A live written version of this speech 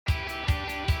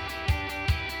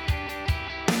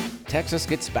Texas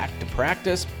gets back to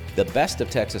practice. The Best of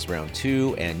Texas Round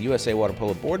 2 and USA Water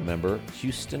Polo Board member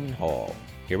Houston Hall.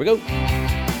 Here we go.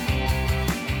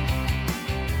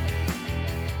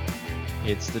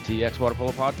 It's the TX Water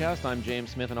Polo Podcast. I'm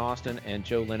James Smith in Austin, and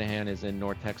Joe Linehan is in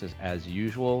North Texas as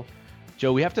usual.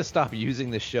 Joe, we have to stop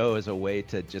using this show as a way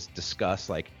to just discuss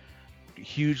like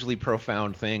hugely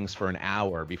profound things for an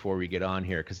hour before we get on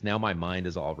here, because now my mind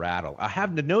is all rattled. I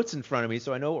have the notes in front of me,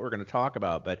 so I know what we're going to talk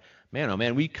about, but man, oh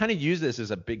man, we kind of use this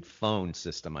as a big phone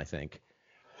system, I think.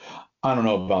 I don't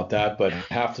know about that, but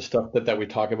half the stuff that we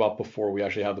talk about before we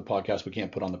actually have the podcast, we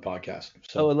can't put on the podcast.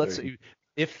 So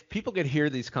if people could hear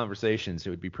these conversations, it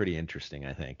would be pretty interesting,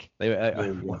 I think.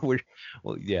 Well,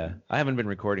 yeah. I haven't been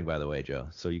recording, by the way, Joe,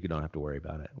 so you don't have to worry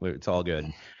about it. It's all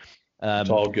good.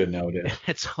 It's all good nowadays.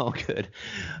 It's all good.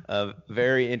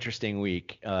 Very interesting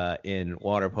week in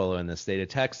water polo in the state of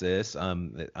Texas.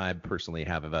 I personally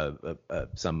have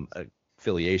some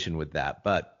affiliation with that,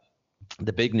 but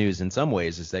the big news in some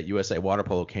ways is that USA Water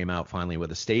Polo came out finally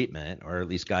with a statement, or at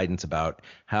least guidance about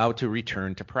how to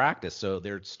return to practice. So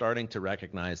they're starting to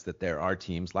recognize that there are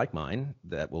teams like mine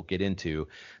that we'll get into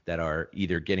that are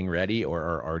either getting ready or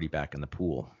are already back in the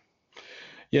pool.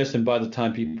 Yes, and by the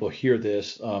time people hear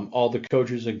this, all the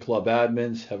coaches and club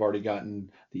admins have already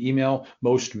gotten the email.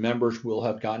 Most members will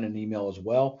have gotten an email as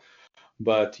well.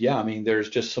 But yeah, I mean, there's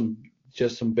just some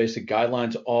basic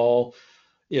guidelines. All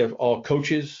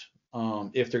coaches,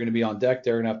 if they're going to be on deck,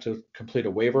 they're going to have to complete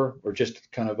a waiver or just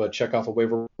kind of check off a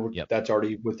waiver that's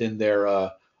already within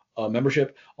their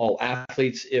membership. All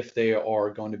athletes, if they are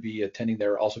going to be attending,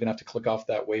 they're also going to have to click off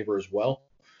that waiver as well.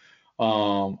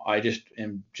 I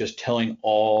am telling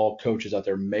all coaches out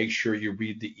there, make sure you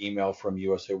read the email from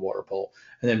USA Water Polo.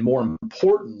 And then more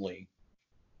importantly,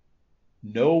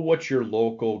 know what your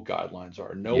local guidelines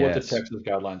are. Know what the Texas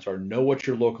guidelines are. Know what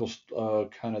your local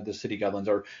kind of the city guidelines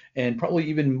are. And probably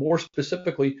even more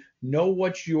specifically, know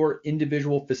what your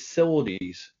individual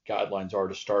facilities guidelines are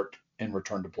to start and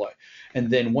return to play. And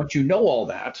then once you know all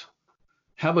that,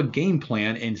 have a game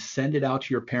plan and send it out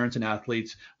to your parents and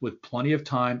athletes with plenty of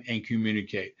time and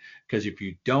communicate. Because if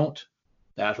you don't,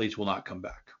 the athletes will not come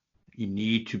back. You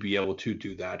need to be able to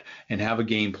do that and have a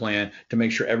game plan to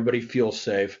make sure everybody feels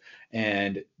safe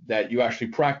and that you actually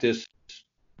practice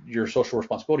your social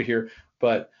responsibility here.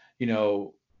 But, in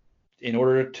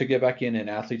order to get back in and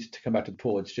athletes to come back to the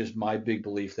pool, it's just my big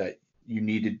belief that you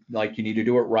need to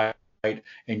do it right and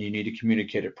you need to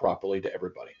communicate it properly to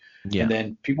everybody. Yeah. And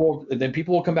then people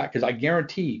will come back, because I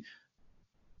guarantee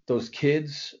those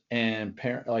kids and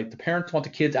the parents want the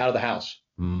kids out of the house.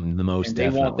 The most and they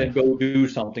definitely want them to go do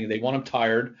something. They want them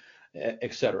tired,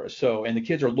 etc. So, and the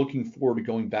kids are looking forward to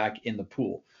going back in the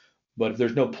pool. But if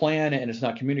there's no plan and it's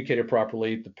not communicated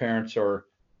properly, the parents are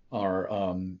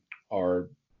probably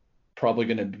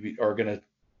going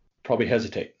to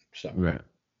hesitate. So. Right.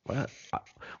 Well,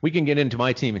 we can get into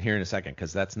my team here in a second,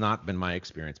 because that's not been my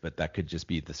experience, but that could just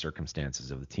be the circumstances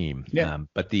of the team. Yeah.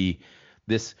 But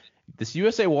this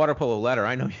USA Water Polo letter,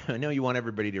 I know you want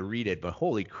everybody to read it, but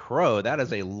holy crow, that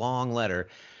is a long letter,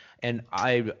 and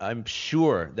I'm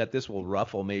sure that this will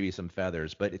ruffle maybe some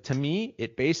feathers. But to me,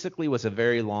 it basically was a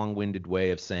very long-winded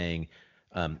way of saying,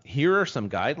 here are some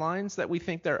guidelines that we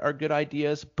think there are good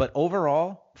ideas, but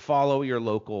overall follow your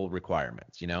local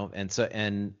requirements,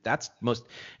 and that's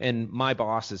and my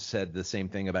boss has said the same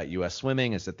thing about US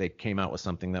Swimming, is that they came out with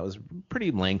something that was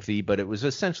pretty lengthy, but it was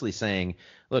essentially saying,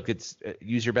 look, it's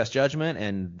use your best judgment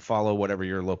and follow whatever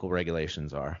your local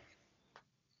regulations are.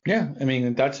 Yeah, I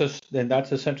mean, that's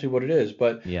essentially what it is.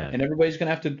 But yeah, and everybody's going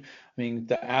to have to,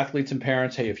 the athletes and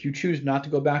parents, hey, if you choose not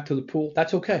to go back to the pool,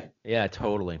 that's okay. Yeah,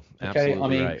 totally. Okay.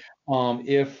 Absolutely right.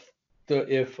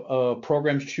 If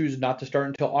programs choose not to start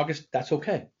until August, that's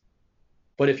okay.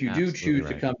 But if you do choose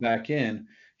to come back in,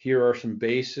 here are some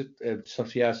base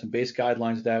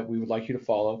guidelines that we would like you to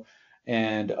follow,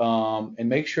 and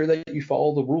make sure that you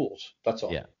follow the rules. That's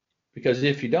all. Yeah. Because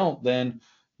if you don't, then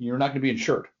you're not going to be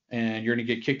insured, and you're going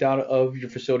to get kicked out of your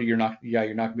facility. You're not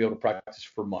going to be able to practice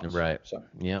for months. Right. So.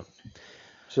 Yeah.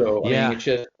 So it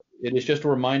is just a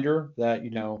reminder that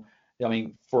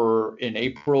for in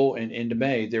April and into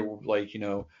May, there was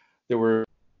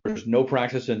no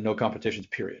practice and no competitions,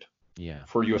 period. Yeah.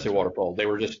 For USA Water Polo, there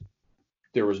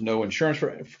was no insurance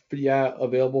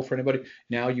available for anybody.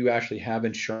 Now you actually have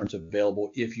insurance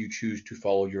available if you choose to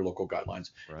follow your local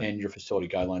guidelines and your facility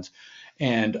guidelines.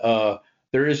 And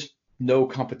there is no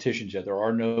competitions yet. There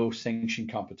are no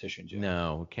sanctioned competitions yet.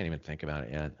 No, we can't even think about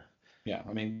it yet. Yeah,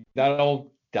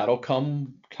 that'll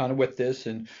come kind of with this,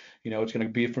 and it's going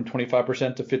to be from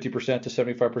 25% to 50% to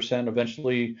 75%.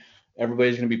 Eventually,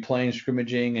 everybody's going to be playing,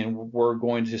 scrimmaging, and we're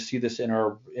going to see this in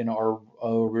our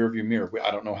rearview mirror.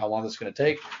 I don't know how long it's going to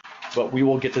take, but we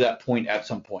will get to that point at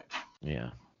some point. Yeah,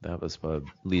 that was at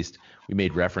least we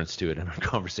made reference to it in our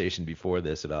conversation before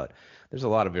this about there's a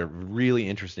lot of really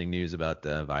interesting news about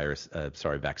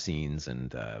vaccines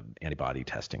and antibody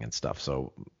testing and stuff.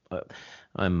 So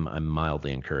I'm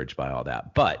mildly encouraged by all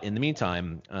that. But in the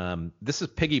meantime, this is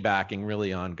piggybacking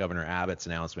really on Governor Abbott's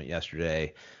announcement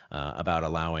yesterday about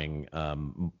allowing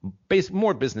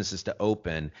more businesses to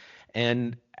open.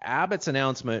 And Abbott's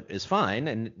announcement is fine,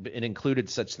 and it included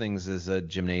such things as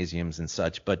gymnasiums and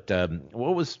such. But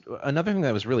what was another thing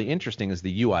that was really interesting is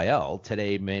the UIL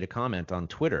today made a comment on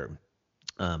Twitter,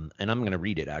 and I'm going to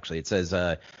read it actually. It says,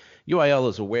 UIL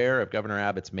is aware of Governor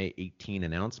Abbott's May 18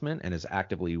 announcement and is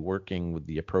actively working with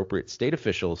the appropriate state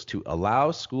officials to allow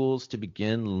schools to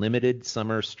begin limited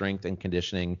summer strength and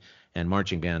conditioning and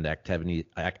marching band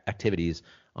activities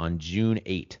on June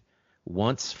 8.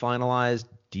 Once finalized,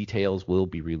 details will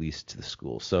be released to the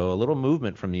school. So a little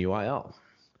movement from the UIL.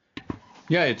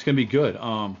 Yeah, it's going to be good.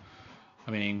 I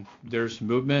mean, there's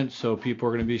movement, so people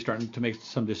are going to be starting to make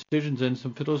some decisions, and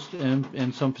some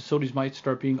facilities might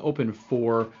start being open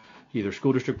for either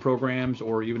school district programs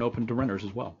or even open to renters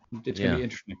as well. It's going to be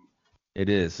interesting. It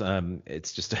is.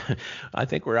 It's just, I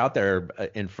think we're out there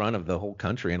in front of the whole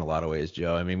country in a lot of ways,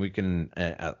 Joe. I mean, we can.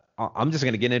 I'm just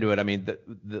going to get into it. I mean,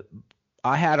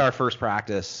 I had our first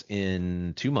practice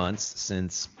in 2 months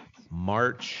since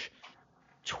March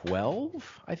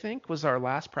 12, I think, was our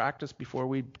last practice before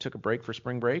we took a break for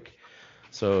spring break.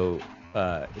 So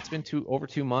it's been over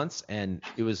 2 months, and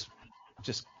it was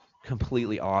just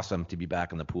completely awesome to be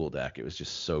back on the pool deck. It was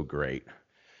just so great.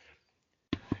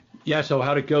 Yeah. So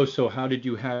how'd it go? So how did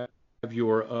you have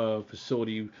your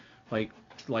facility, like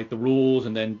the rules,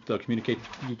 and then communicate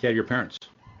to your parents?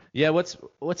 Yeah,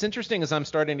 what's interesting is I'm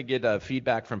starting to get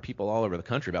feedback from people all over the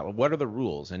country about what are the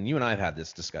rules, and you and I have had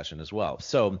this discussion as well.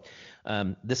 So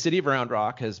the city of Round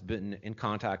Rock has been in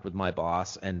contact with my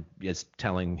boss and is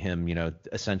telling him,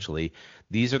 essentially,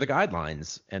 these are the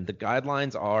guidelines, and the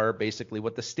guidelines are basically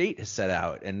what the state has set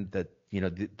out, and that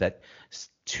that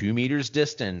 2 meters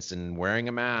distance and wearing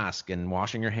a mask and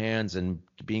washing your hands and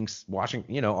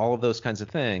washing, all of those kinds of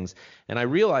things. And I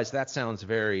realize that sounds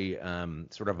very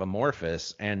sort of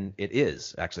amorphous, and it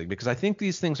is actually, because I think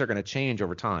these things are going to change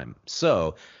over time.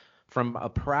 So from a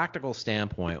practical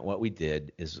standpoint, what we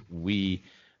did is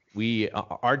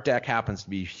our deck happens to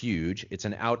be huge. It's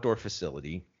an outdoor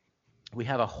facility. We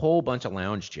have a whole bunch of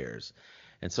lounge chairs.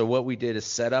 And so what we did is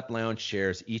set up lounge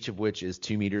chairs, each of which is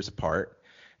 2 meters apart.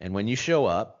 And when you show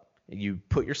up, you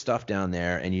put your stuff down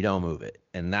there and you don't move it.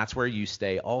 And that's where you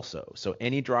stay also. So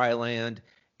any dry land,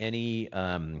 any,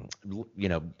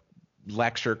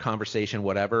 lecture, conversation,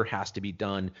 whatever, has to be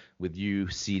done with you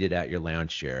seated at your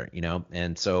lounge chair,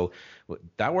 And so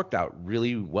that worked out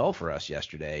really well for us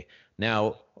yesterday.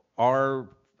 Now, our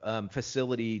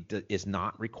facility is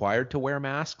not required to wear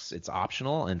masks. It's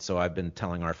optional. And so I've been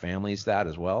telling our families that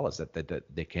as well, is that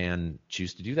they can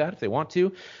choose to do that if they want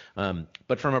to.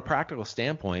 But from a practical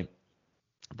standpoint,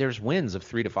 there's winds of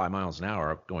 3 to 5 miles an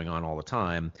hour going on all the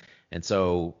time. And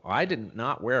so I did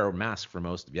not wear a mask for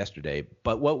most of yesterday,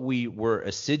 but what we were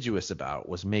assiduous about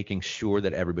was making sure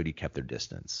that everybody kept their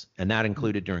distance. And that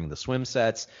included during the swim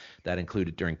sets, that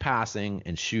included during passing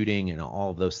and shooting and all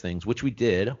of those things, which we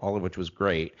did, all of which was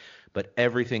great, but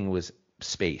everything was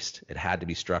spaced. It had to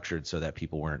be structured so that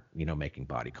people weren't, making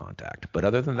body contact. But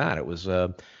other than that, it was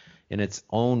in its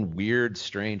own weird,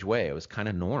 strange way, it was kind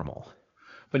of normal.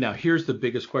 But now here's the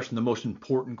biggest question, the most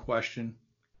important question.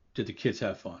 Did the kids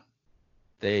have fun?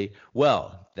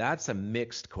 Well, that's a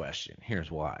mixed question. Here's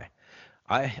why.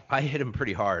 I hit them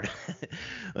pretty hard.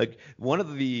 Like, one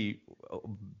of the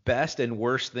best and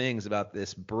worst things about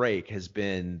this break has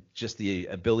been just the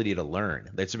ability to learn.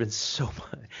 There's been so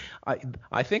much.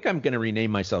 I think I'm going to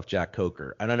rename myself Jack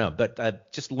Coker. I don't know,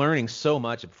 but just learning so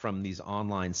much from these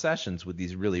online sessions with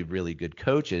these really, really good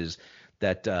coaches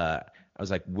that I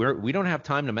was like, we don't have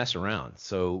time to mess around.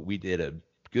 So we did a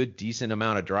good decent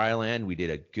amount of dry land. We did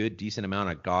a good decent amount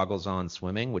of goggles on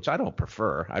swimming, which I don't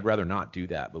prefer. I'd rather not do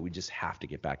that, but we just have to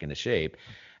get back into shape.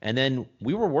 And then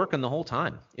we were working the whole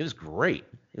time. It was great.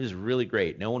 It was really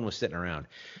great. No one was sitting around.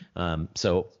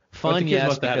 So fun, but the kids yes.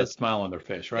 Must have had a smile on their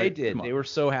face, right? They did. They were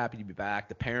so happy to be back.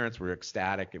 The parents were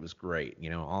ecstatic. It was great.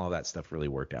 All of that stuff really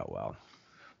worked out well.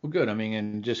 Well, good. I mean,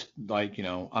 and just like,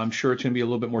 I'm sure it's going to be a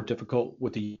little bit more difficult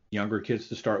with the younger kids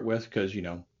to start with because,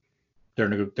 they're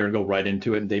gonna go right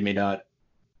into it, and they may not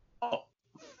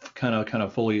kind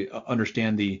of fully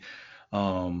understand the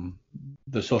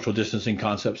the social distancing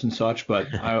concepts and such. But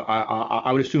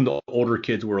I would assume the older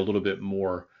kids were a little bit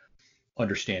more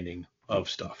understanding of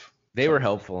stuff. They were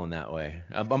helpful in that way.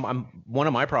 One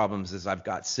of my problems is I've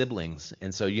got siblings,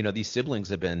 and so these siblings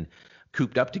have been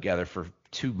cooped up together for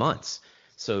 2 months.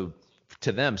 So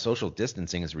to them, social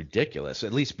distancing is ridiculous,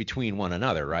 at least between one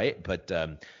another, right? But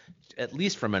at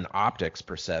least from an optics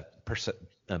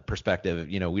perspective,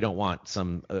 we don't want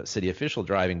some city official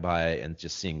driving by and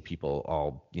just seeing people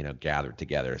all, gathered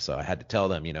together. So I had to tell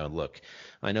them, look,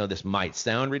 I know this might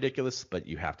sound ridiculous, but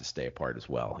you have to stay apart as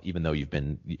well, even though you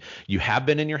have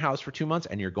been in your house for 2 months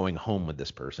and you're going home with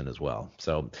this person as well.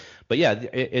 So, but yeah,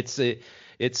 it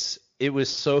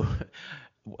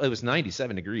was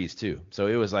 97 degrees too. So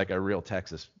it was like a real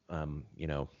Texas,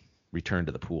 return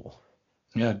to the pool.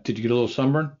 Yeah. Did you get a little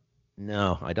sunburn?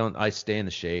 No, I don't. I stay in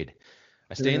the shade.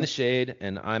 In the shade,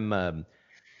 and I'm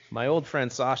my old friend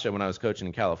Sasha, when I was coaching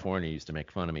in California, used to make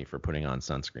fun of me for putting on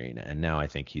sunscreen, and now I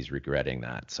think he's regretting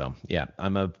that. So yeah,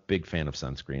 I'm a big fan of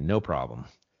sunscreen. No problem.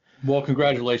 Well,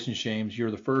 congratulations, James. You're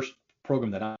the first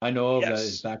program that I know of that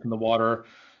is back in the water.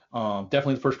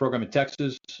 Definitely the first program in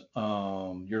Texas.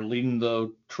 You're leading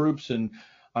the troops, and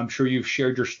I'm sure you've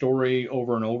shared your story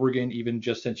over and over again, even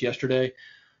just since yesterday.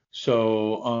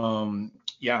 So,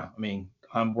 yeah, I mean,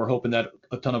 we're hoping that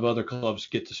a ton of other clubs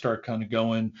get to start kind of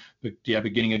going,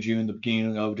 beginning of June, the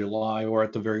beginning of July, or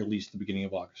at the very least, the beginning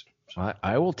of August. So.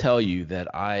 I will tell you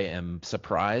that I am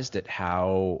surprised at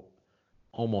how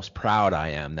almost proud I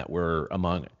am that we're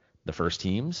among the first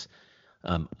teams,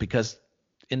 because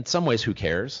in some ways, who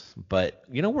cares? But,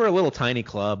 we're a little tiny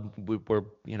club. We're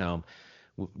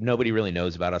nobody really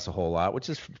knows about us a whole lot, which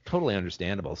is totally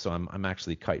understandable. So I'm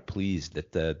actually quite pleased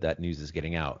that that news is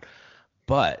getting out.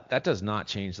 But that does not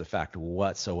change the fact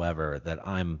whatsoever that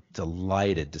I'm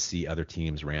delighted to see other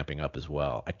teams ramping up as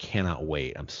well. I cannot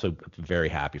wait. I'm so very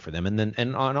happy for them.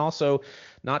 And also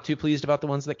not too pleased about the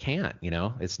ones that can't.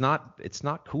 It's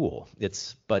not cool.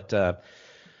 But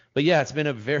yeah, it's been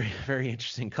a very, very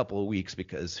interesting couple of weeks,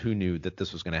 because who knew that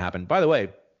this was going to happen? By the way,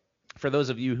 for those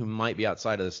of you who might be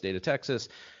outside of the state of Texas,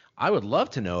 I would love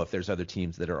to know if there's other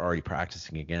teams that are already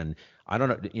practicing again. I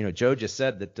don't know. Joe just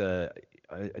said that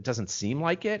it doesn't seem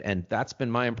like it, and that's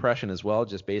been my impression as well,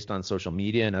 just based on social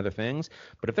media and other things.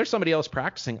 But if there's somebody else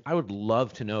practicing, I would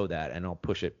love to know that, and I'll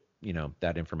push it,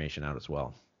 that information out as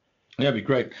well. Yeah, it'd be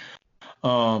great.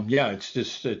 Yeah,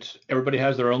 it's everybody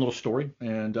has their own little story,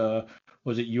 and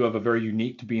you have a very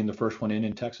unique to being the first one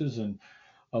in Texas, and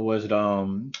was it now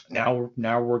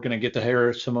we're going to get to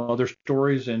hear some other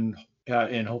stories, and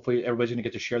hopefully everybody's going to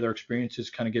get to share their experiences,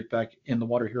 kind of get back in the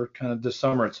water here kind of this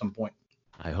summer at some point.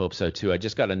 I hope so too. I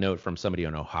just got a note from somebody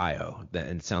in Ohio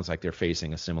and it sounds like they're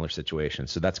facing a similar situation.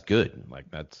 So that's good. Like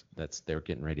that's they're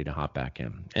getting ready to hop back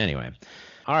in. Anyway.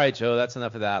 All right, Joe, that's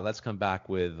enough of that. Let's come back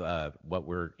with what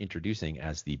we're introducing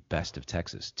as the Best of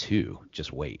Texas 2.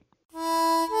 Just wait.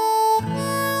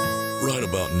 Right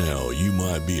about now, you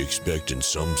might be expecting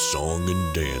some song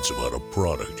and dance about a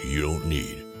product you don't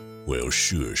need. Well,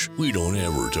 shush, we don't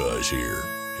advertise here,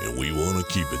 and we want to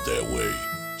keep it that way.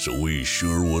 So we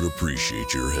sure would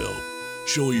appreciate your help.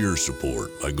 Show your support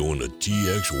by going to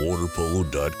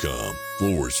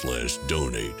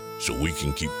txwaterpolo.com/donate so we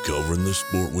can keep covering the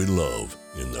sport we love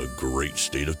in the great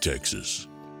state of Texas.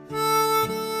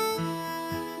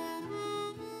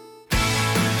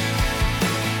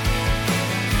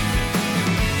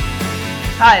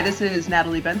 Hi, this is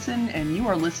Natalie Benson, and you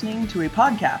are listening to a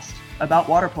podcast about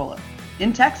water polo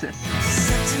in Texas.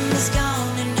 September's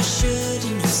gone and I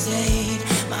shouldn't have stayed.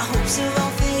 My hopes have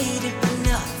all faded, but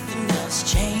nothing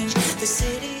else changed. The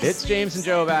city. It's James and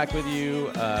Joe back with you,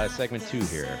 segment 2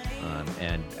 here.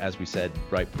 And as we said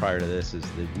right prior to this, is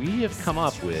that we have come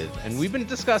up with, and we've been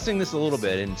discussing this a little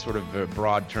bit in sort of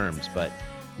broad terms, but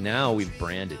now we've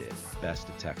branded it Best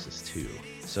of Texas 2.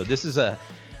 So this is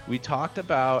we talked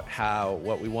about how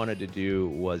what we wanted to do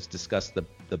was discuss the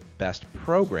best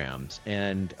programs,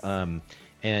 and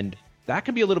that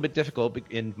can be a little bit difficult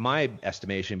in my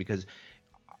estimation, because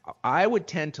I would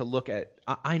tend to look at,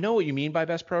 I know what you mean by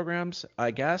best programs, I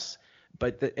guess,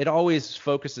 but it always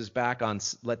focuses back on,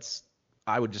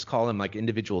 I would just call them like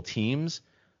individual teams,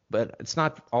 but it's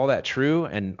not all that true.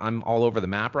 And I'm all over the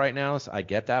map right now, so I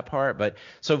get that part. But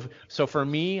so for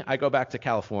me, I go back to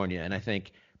California, and I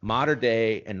think modern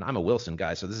day, and I'm a Wilson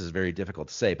guy, so this is very difficult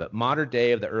to say, but modern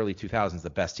day of the early 2000s,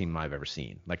 the best team I've ever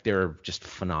seen. Like, they're just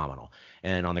phenomenal.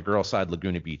 And on the girls' side,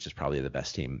 Laguna Beach is probably the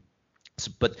best team. So,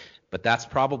 but that's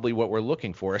probably what we're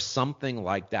looking for, is something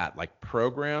like that, like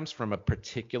programs from a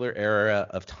particular era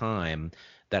of time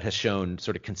that has shown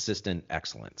sort of consistent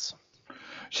excellence.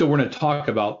 So we're going to talk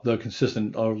about the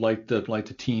consistent, or like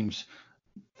the teams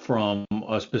from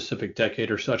a specific decade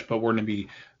or such, but we're going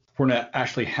to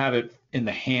actually have it in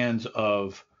the hands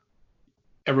of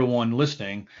everyone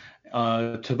listening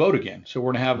to vote again. So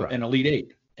we're going to have an Elite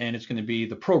Eight, and it's going to be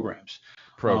the programs.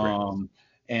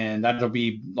 And that'll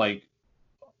be like,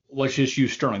 let's just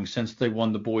use Sterling since they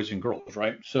won the boys and girls,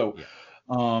 right? So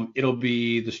it'll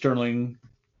be the Sterling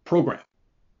program,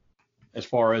 as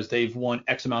far as they've won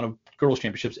X amount of girls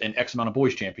championships and X amount of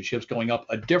boys championships, going up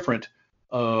a different,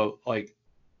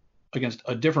 against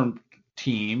a different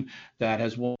team that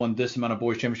has won this amount of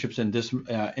boys championships and this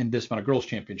amount of girls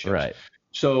championships. Right.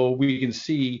 So we can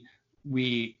see,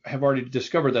 we have already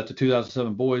discovered that the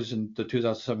 2007 boys and the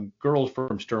 2007 girls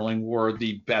from Sterling were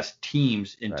the best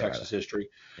teams in Texas history.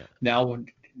 Yeah. Now we're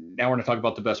going to talk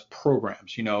about the best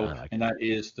programs, and that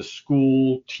is the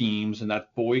school teams, and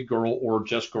that boy, girl, or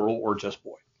just boy.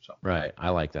 So right, I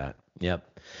like that.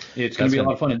 Yep, it's going to be a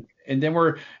lot of fun, and then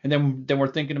we're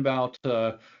thinking about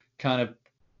kind of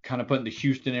putting the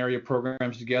Houston area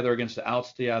programs together against the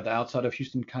outside of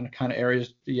Houston kind of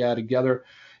areas together.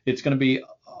 It's going to be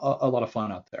a lot of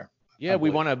fun out there. Yeah,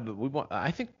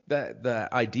 I think that the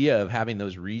idea of having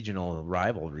those regional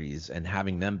rivalries and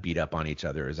having them beat up on each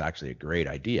other is actually a great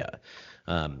idea.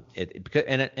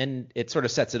 It sort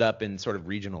of sets it up in sort of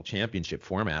regional championship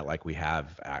format like we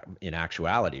have in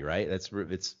actuality, right? That's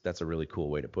a really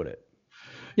cool way to put it.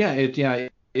 Yeah,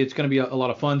 it's going to be a lot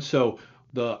of fun. So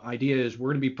the idea is we're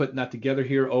going to be putting that together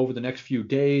here over the next few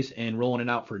days and rolling it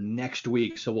out for next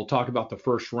week. So we'll talk about the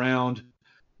first round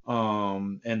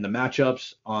and the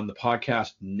matchups on the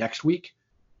podcast next week.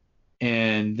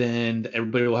 And then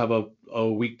everybody will have a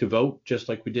week to vote, just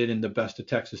like we did in the Best of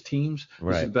Texas teams,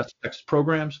 the Best of Texas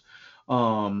programs.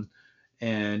 And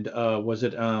then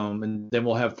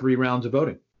we'll have 3 rounds of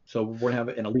voting. So we're going to have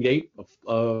an Elite Eight,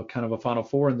 kind of a Final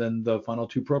Four, and then the final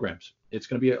 2 programs. It's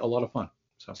going to be a lot of fun.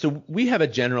 So we have a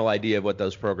general idea of what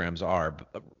those programs are,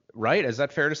 right? Is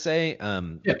that fair to say?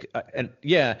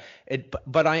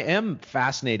 But I am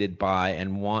fascinated by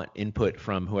and want input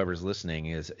from whoever's listening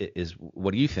is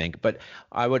what do you think? But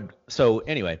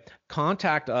anyway,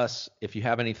 contact us if you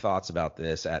have any thoughts about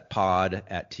this at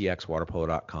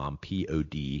pod@txwaterpolo.com,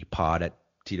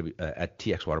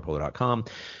 pod@txwaterpolo.com.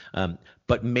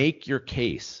 But make your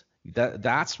case.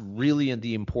 That's really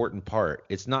the important part.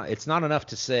 It's not enough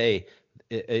to say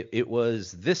it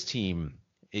was this team.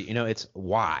 It's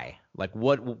why. Like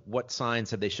what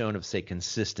signs have they shown of, say,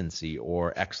 consistency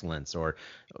or excellence or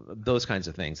those kinds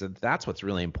of things? That's what's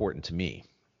really important to me.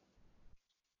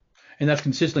 And that's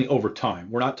consistently over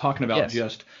time. We're not talking about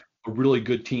just a really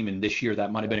good team in this year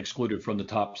that might have been excluded from the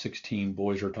top 16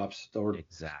 boys or the top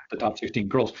 16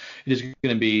 girls. It is going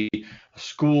to be a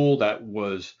school that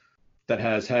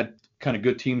has had kind of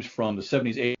good teams from the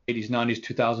 70s, 80s, 90s,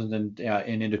 2000s, and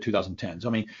into 2010s.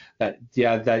 I mean, that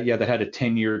had a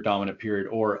 10-year dominant period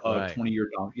or a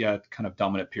 20-year kind of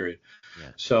dominant period. Yeah.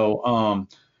 So,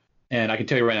 and I can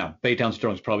tell you right now, Baytown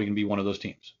Sterling is probably going to be one of those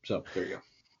teams. So there you go.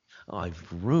 Oh, I've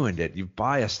ruined it. You've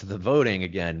biased the voting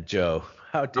again, Joe.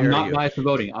 How dare you? I'm not biased for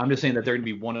voting. I'm just saying that they're going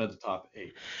to be one of the top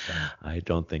 8. So. I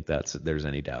don't think there's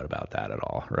any doubt about that at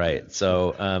all. Right.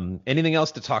 So anything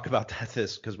else to talk about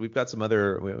this? Because we've got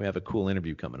we have a cool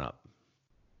interview coming up.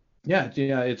 Yeah,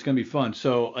 it's going to be fun.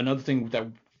 So another thing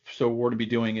we're going to be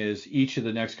doing is each of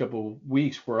the next couple of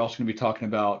weeks, we're also going to be talking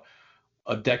about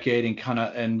a decade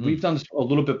and we've done this a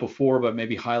little bit before, but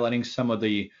maybe highlighting some of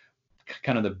the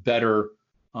kind of the better,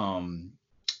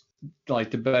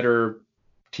 the better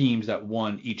teams that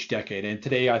won each decade. And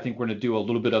today I think we're going to do a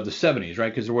little bit of the 70s, right?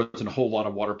 Because there wasn't a whole lot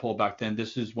of water polo back then.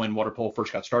 This is when water polo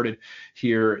first got started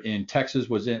here in Texas.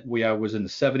 Was in the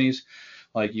 70s.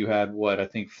 Like you had I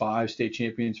think 5 state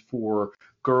champions for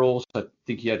girls. I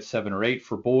think you had 7 or 8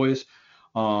 for boys.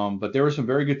 But there were some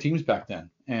very good teams back then.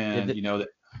 And go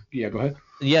ahead.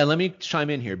 Yeah, let me chime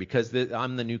in here because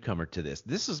I'm the newcomer to this.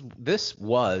 This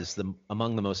was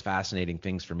among the most fascinating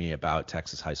things for me about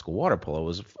Texas high school water polo.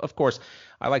 Was, of course,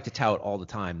 I like to tout all the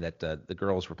time that the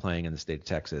girls were playing in the state of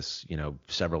Texas, a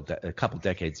couple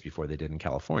decades before they did in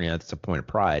California. That's a point of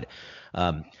pride.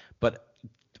 But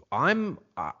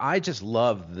I just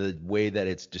love the way that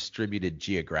it's distributed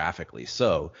geographically.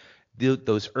 So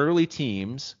those early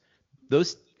teams,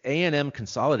 those A&M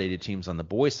consolidated teams on the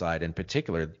boys' side in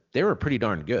particular, they were pretty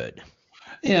darn good.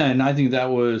 Yeah, and I think that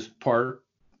was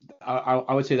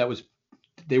I would say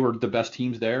they were the best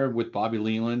teams there with Bobby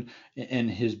Leland and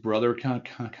his brother kind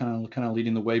of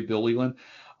leading the way, Bill Leland.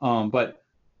 But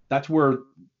that's where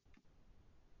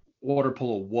water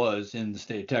polo was in the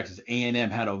state of Texas. A&M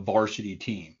had a varsity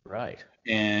team. Right.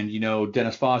 And,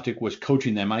 Dennis Fosdick was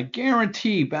coaching them. I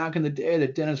guarantee back in the day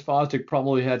that Dennis Fosdick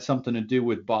probably had something to do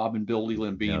with Bob and Bill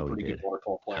Leland being pretty good water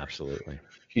polo players. Absolutely.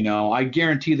 I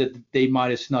guarantee that they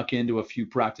might have snuck into a few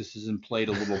practices and played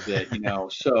a little bit,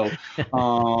 So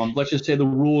let's just say the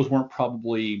rules weren't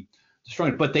probably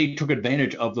strong, but they took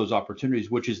advantage of those opportunities,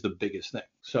 which is the biggest thing.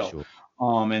 So, Sure.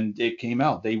 And it came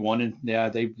out. They won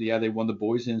they won the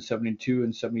boys in 72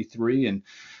 and 73, and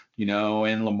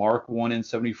and Lamarck won in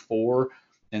 74.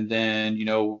 And then,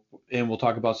 and we'll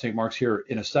talk about St. Mark's here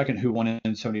in a second, who won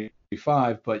in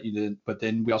 75. But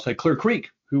then we also had Clear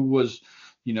Creek, who was,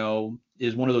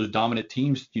 is one of those dominant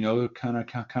teams, kind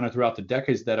of throughout the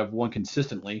decades that have won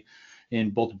consistently in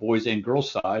both the boys and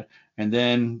girls side. And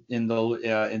then in the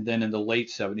late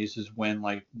 70s is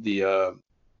when the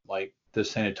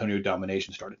San Antonio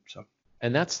domination started. So.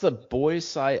 And that's the boys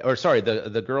side, or sorry,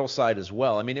 the girls side as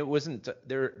well. I mean, it wasn't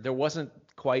there wasn't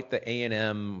quite the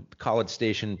A&M College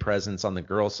Station presence on the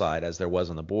girls side as there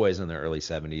was on the boys in the early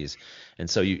 70s. And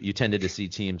so you tended to see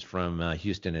teams from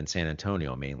Houston and San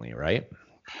Antonio mainly, right?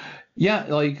 Yeah,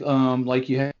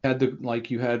 you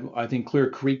had I think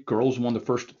Clear Creek girls won the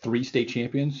first 3 state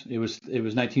champions. It was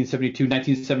 1972,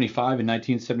 1975, and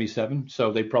 1977.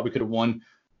 So they probably could have won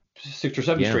 6 or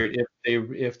 7 straight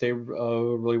if they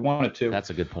really wanted to. That's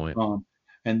a good point.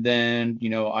 And then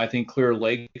I think Clear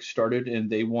Lake started and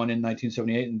they won in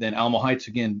 1978, and then Alamo Heights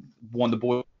again won the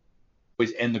boys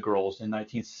and the girls in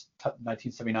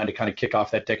 1979 to kind of kick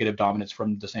off that decade of dominance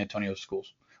from the San Antonio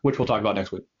schools, which we'll talk about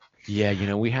next week.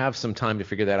 Yeah, we have some time to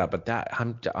figure that out, but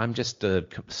I'm just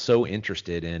so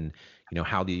interested in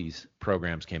how these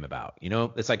programs came about.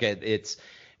 It's like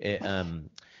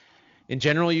in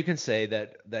general, you can say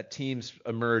that teams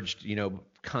emerged,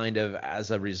 kind of as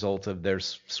a result of their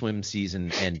swim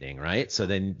season ending, right? So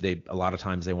then a lot of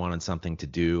times they wanted something to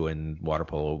do, and water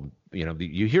polo,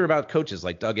 you hear about coaches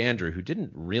like Doug Andrew, who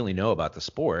didn't really know about the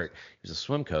sport. He was a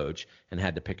swim coach and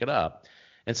had to pick it up.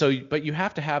 And so, but you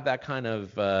have to have that kind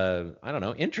of,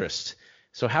 interest.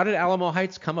 So how did Alamo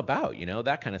Heights come about?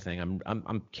 That kind of thing.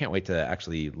 I'm can't wait to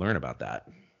actually learn about that.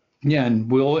 Yeah,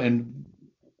 and we're going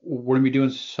to be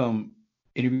doing some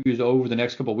interviews over the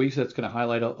next couple of weeks that's going to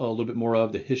highlight a little bit more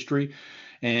of the history.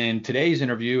 And today's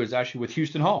interview is actually with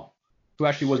Houston Hall, who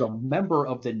actually was a member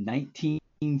of the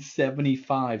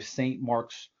 1975 St.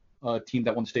 Mark's team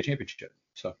that won the state championship.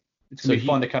 So it's going to be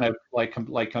fun to kind of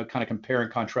compare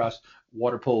and contrast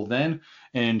water polo then.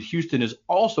 And Houston is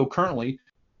also currently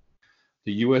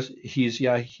the he's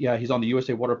on the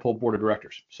USA Water Polo Board of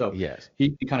Directors. So yes,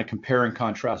 he can kind of compare and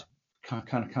contrast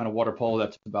kind of water polo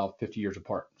that's about 50 years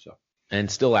apart. So. And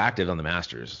still active on the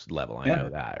Masters level. I know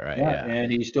that, right? Yeah,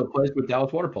 and he still plays with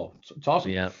Dallas Water Polo. It's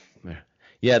awesome.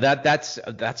 Yeah,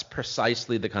 that's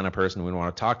precisely the kind of person we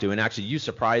want to talk to. And actually, you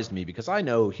surprised me because I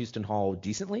know Houston Hall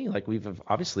decently. Like we've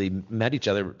obviously met each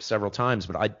other several times,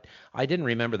 but I didn't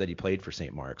remember that he played for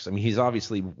St. Mark's. I mean, he's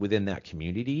obviously within that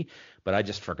community, but I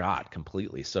just forgot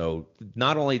completely. So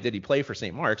not only did he play for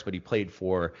St. Mark's, but he played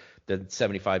for the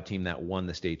 75 team that won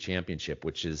the state championship,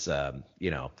 which is,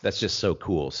 that's just so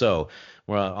cool. So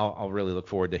I'll really look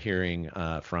forward to hearing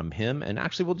from him. And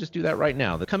actually, we'll just do that right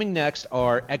now. Coming next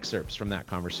are excerpts from that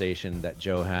conversation that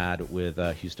Joe had with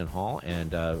Houston Hall,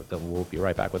 and we'll be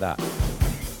right back with that.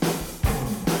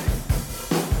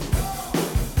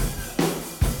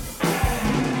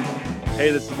 Hey,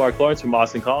 this is Mark Lawrence from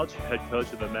Austin College, head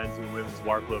coach of the men's and women's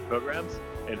water polo programs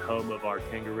and home of our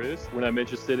Kangaroos. When I'm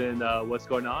interested in what's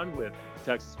going on with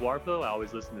Texas water polo, I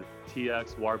always listen to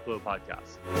TX Water Polo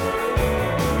Podcast.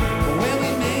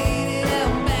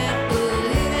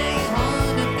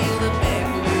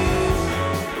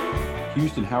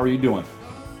 Houston, how are you doing?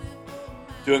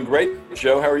 Doing great,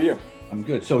 Joe. How are you? I'm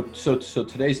good. So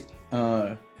today's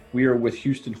we are with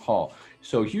Houston Hall.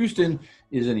 So Houston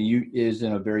is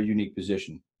in a very unique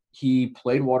position. He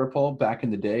played water polo back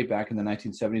in the day, back in the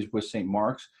 1970s with St.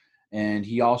 Mark's, and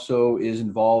he also is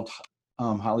involved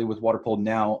highly with water polo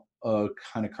now,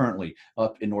 kind of currently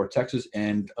up in North Texas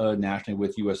and nationally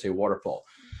with USA Water Polo.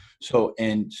 So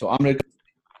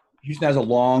Houston has a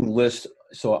long list,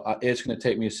 so it's going to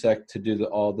take me a sec to do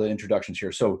all the introductions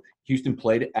here. So Houston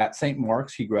played at St.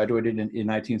 Mark's. He graduated in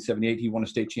 1978. He won a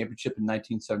state championship in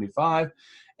 1975.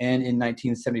 And in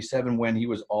 1977, when he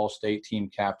was all-state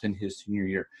team captain his senior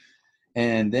year.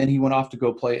 And then he went off to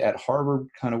go play at Harvard,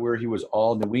 kind of where he was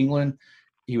all New England.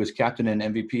 he was captain and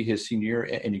MVP his senior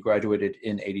year, and he graduated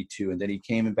in '82. And then he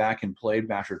came back and played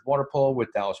Masters water polo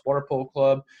with Dallas Water Polo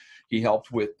Club. He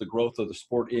helped with the growth of the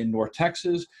sport in North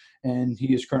Texas, and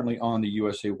he is currently on the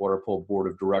USA Water Polo Board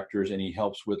of Directors, and he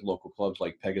helps with local clubs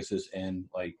like Pegasus and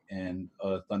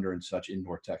Thunder and such in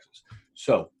North Texas.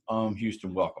 So,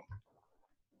 Houston, welcome.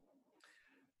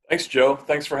 Thanks, Joe.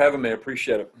 Thanks for having me. I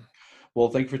appreciate it. Well,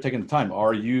 thank you for taking the time. How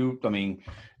are you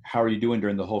doing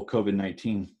during the whole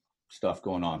COVID-19 stuff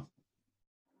going on?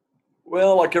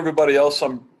 Well, like everybody else,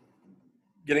 I'm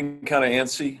getting kind of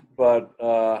antsy, but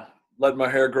letting my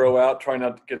hair grow out, trying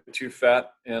not to get too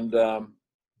fat, and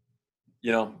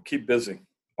keep busy.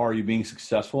 Are you being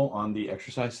successful on the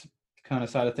exercise kind of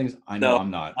side of things? I know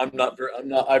I'm not. I've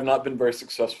not been very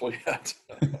successful yet.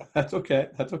 That's okay.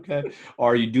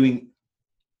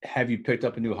 Have you picked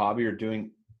up a new hobby or doing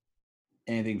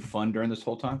anything fun during this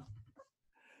whole time?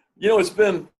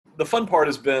 The fun part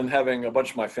has been having a bunch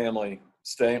of my family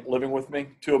living with me.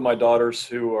 Two of my daughters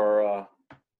who are,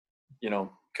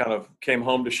 kind of came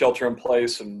home to shelter in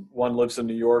place, and one lives in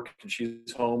New York and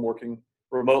she's home working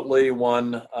remotely.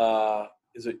 One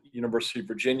is at University of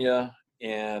Virginia,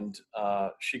 and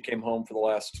she came home for the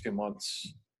last 2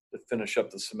 months to finish up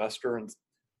the semester. And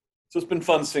so it's been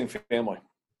fun seeing family.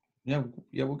 Yeah,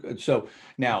 well, good. So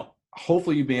now,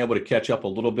 hopefully, you've been able to catch up a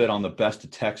little bit on the Best of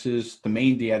Texas. The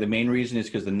main reason is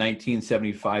because the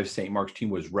 1975 St. Mark's team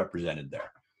was represented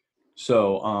there.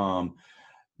 So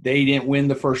they didn't win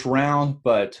the first round,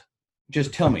 but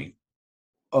just tell me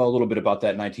a little bit about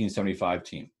that 1975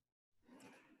 team.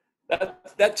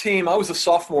 That team, I was a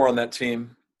sophomore on that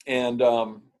team, and I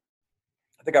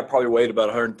think I probably weighed about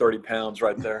 130 pounds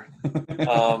right there.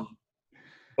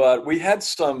 But we had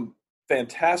some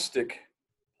fantastic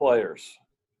players.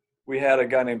 We had a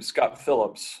guy named Scott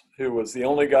Phillips, who was the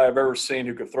only guy I've ever seen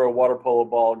who could throw a water polo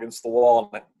ball against the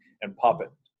wall and pop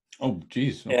it. Oh,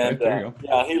 geez. Okay, and there you go.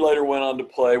 Yeah, he later went on to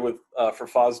play for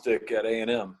Fosdick at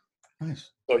A&M.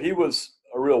 Nice. So he was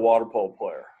a real water polo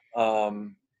player.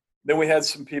 Then we had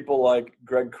some people like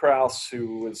Greg Krause,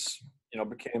 who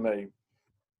became a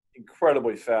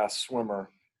incredibly fast swimmer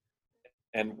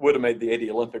and would have made the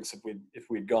 80 Olympics if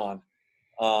we'd gone.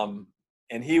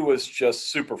 And he was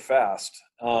just super fast.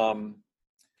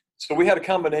 So we had a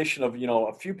combination of,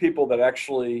 a few people that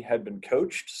actually had been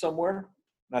coached somewhere.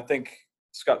 And I think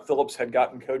Scott Phillips had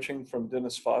gotten coaching from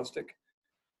Dennis Fosdick.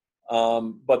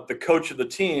 But the coach of the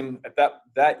team at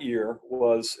that year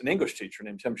was an English teacher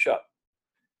named Tim Shutt.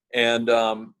 And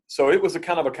so it was a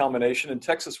kind of a combination. And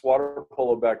Texas water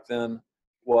polo back then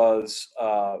was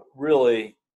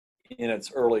really in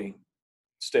its early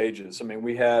stages. I mean,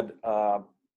 we had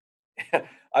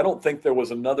I don't think there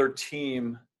was another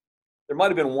team. There might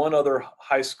have been one other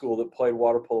high school that played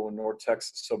water polo in North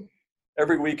Texas. So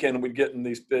every weekend we'd get in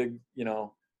these big,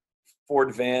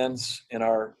 Ford vans, and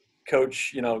our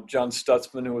coach, John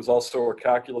Stutzman, who was also our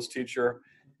calculus teacher,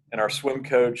 and our swim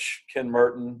coach, Ken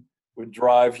Merton, would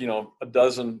drive, a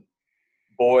dozen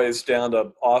boys down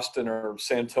to Austin or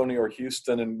San Antonio or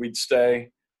Houston, and we'd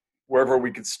stay wherever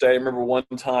we could stay. I remember one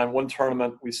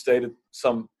tournament, we stayed at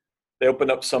they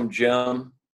opened up some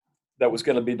gym that was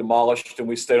going to be demolished, and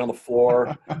we stayed on the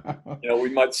floor. We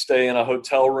might stay in a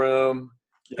hotel room.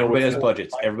 Everybody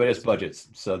has budgets.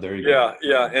 So there you go.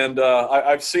 Yeah. And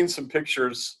I've seen some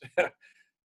pictures,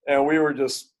 and we were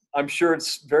I'm sure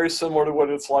it's very similar to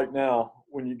what it's like now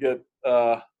when you get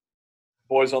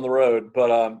boys on the road.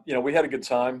 But, we had a good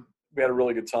time. We had a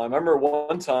really good time. I remember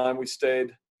one time we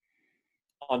stayed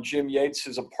on Jim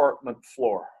Yates' apartment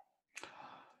floor.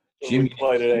 Jim,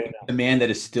 the man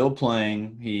that is still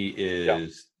playing. He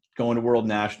is going to World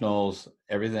Nationals,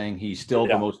 everything. He's still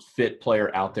the most fit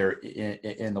player out there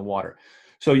in the water.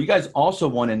 So you guys also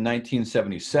won in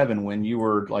 1977 when you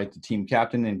were like the team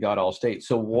captain and got all state.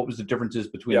 So what was the differences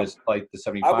between the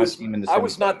 75 team and the 75? I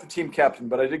was not the team captain,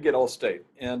 but I did get all state.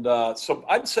 And so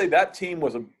I'd say that team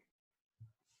was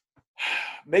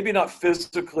maybe not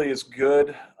physically as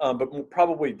good, but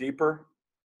probably deeper.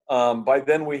 By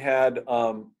then we had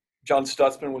John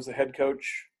Stutzman was the head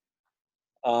coach,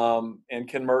 and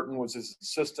Ken Merton was his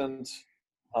assistant.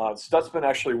 Stutzman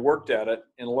actually worked at it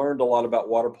and learned a lot about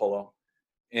water polo,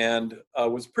 and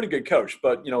was a pretty good coach.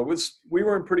 But we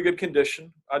were in pretty good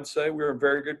condition. I'd say we were in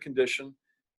very good condition.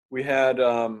 We had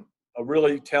a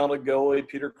really talented goalie,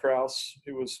 Peter Krause,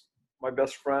 who was my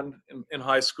best friend in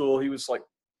high school. He was like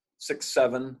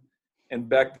 6'7", and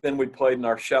back then we played in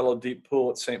our shallow deep pool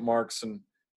at St. Mark's, and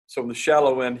so in the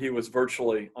shallow end, he was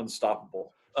virtually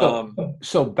unstoppable.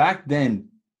 So back then,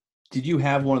 did you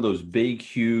have one of those big,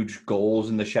 huge goals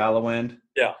in the shallow end?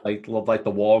 Yeah. Like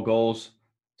the wall goals?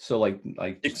 So like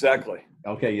exactly.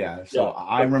 Okay, yeah. So Yeah,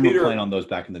 I but remember Peter- playing on those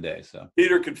back in the day. So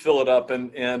Peter could fill it up,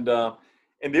 and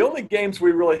the only games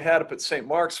we really had up at St.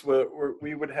 Mark's were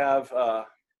we would have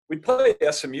we'd play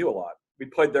SMU a lot. We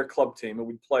played their club team, and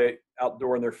we'd play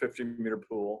outdoor in their 50-meter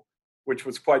pool, which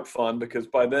was quite fun because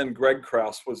by then Greg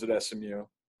Krause was at SMU,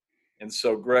 and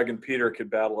so Greg and Peter could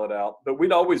battle it out. But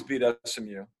we'd always beat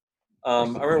SMU. I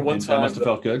remember one And that time. must have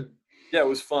felt good. Yeah, it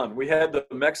was fun. We had the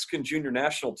Mexican junior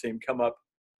national team come up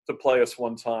to play us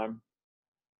one time,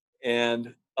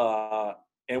 and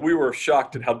we were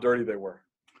shocked at how dirty they were.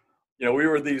 You know, we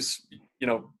were these, you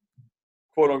know,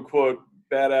 quote unquote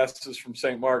badasses from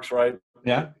St. Mark's, right?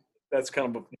 Yeah. That's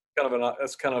kind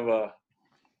of a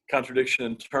contradiction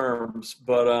in terms,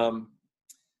 but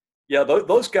yeah,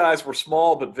 those guys were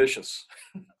small but vicious.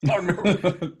 I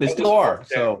remember They still are.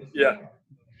 So yeah,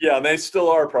 and they still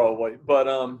are probably, but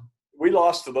we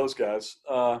lost to those guys.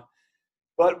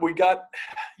 But we got,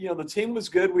 you know, the team was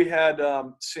good. We had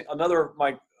the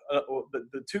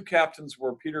two captains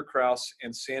were Peter Krause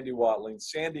and Sandy Watling.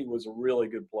 Sandy was a really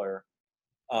good player.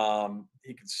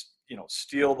 He could, you know,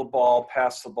 steal the ball,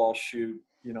 pass the ball, shoot.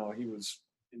 You know, he was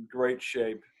in great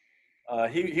shape.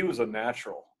 He was a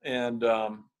natural, and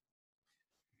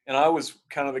I was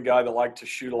kind of the guy that liked to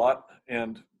shoot a lot,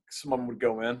 and someone would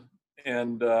go in.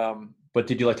 And but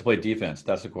did you like to play defense?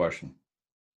 That's the question.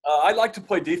 I like to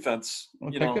play defense.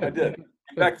 Okay, you know, good. I did. Good.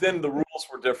 Back then, the rules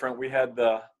were different. We had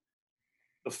the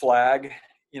flag,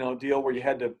 you know, deal where you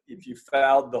had to, if you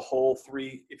fouled the whole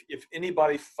three, if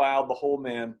anybody fouled the whole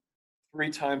man 3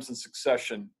 times in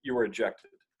succession, you were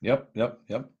ejected. Yep.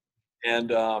 And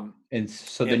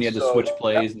so then you had to switch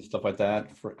plays and stuff like that.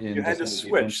 You had to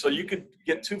switch, so you could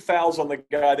get 2 fouls on the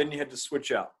guy, then you had to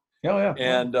switch out. Oh yeah.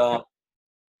 And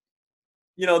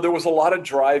you know, there was a lot of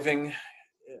driving.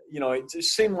 You know, it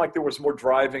just seemed like there was more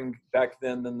driving back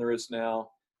then than there is now.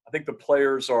 I think the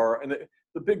players are, and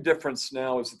the big difference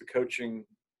now is that the coaching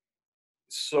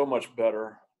is so much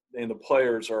better, and the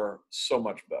players are so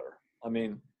much better. I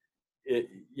mean,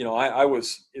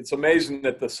 it's amazing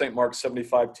that the St. Mark's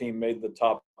 75 team made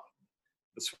the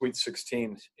Sweet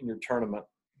 16 in your tournament,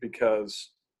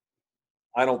 because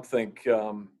I don't think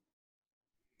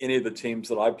any of the teams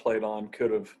that I played on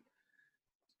could have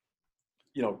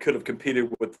competed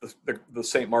with the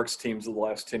St. Mark's teams of the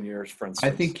last 10 years, for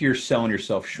instance. I think you're selling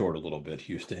yourself short a little bit,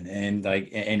 Houston, and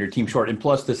your team short. And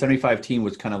plus, the 75 team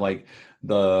was kind of like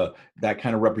that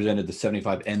kind of represented the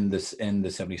 75 and the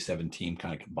 77 team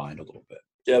kind of combined a little bit.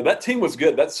 Yeah, that team was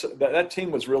good. That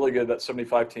team was really good. That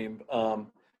 75 team.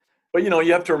 But you know,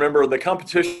 you have to remember the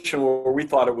competition where we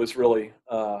thought it was really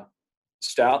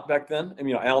stout back then. And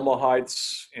you know, Alamo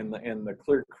Heights and the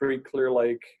Clear Creek, Clear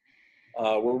Lake.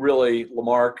 Were really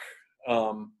Lamarck,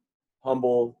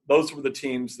 Humble. Those were the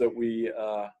teams that we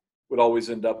would always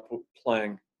end up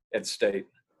playing at state.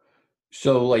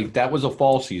 So, like, that was a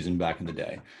fall season back in the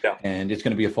day. Yeah. And it's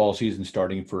going to be a fall season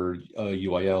starting for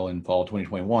UIL in fall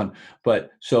 2021.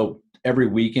 But so every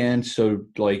weekend, so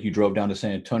like you drove down to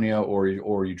San Antonio or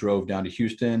you drove down to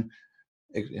Houston.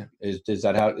 Is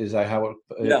that how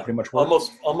it pretty much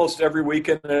works? Almost every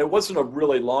weekend. And it wasn't a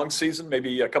really long season,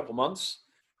 maybe a couple months.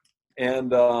 And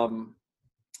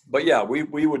but yeah,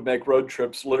 we would make road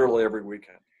trips literally every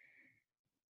weekend,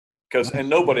 and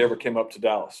nobody ever came up to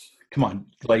Dallas. Come on,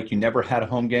 like you never had a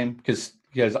home game? Because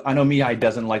I know Mihai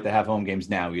doesn't like to have home games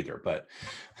now either, but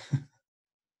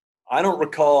I don't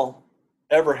recall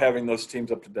ever having those teams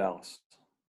up to Dallas.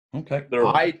 Okay,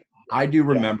 I do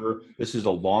remember. This is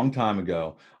a long time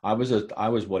ago. I was a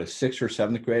 6th or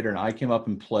 7th grader, and I came up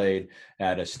and played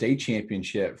at a state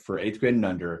championship for 8th grade and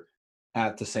under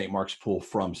at the St. Mark's pool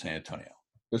from San Antonio.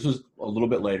 This was a little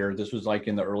bit later. This was like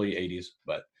in the early 80s,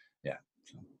 but yeah,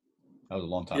 so that was a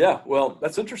long time ago. Well,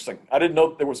 that's interesting. I didn't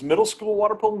know there was middle school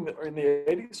water polo in the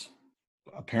 80s.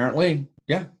 Apparently,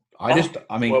 yeah. I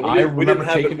remember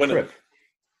taking a trip.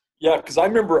 Yeah, because I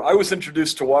remember I was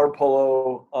introduced to water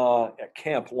polo at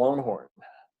Camp Longhorn.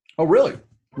 Oh, really?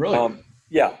 Really?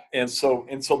 Yeah, and so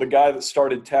the guy that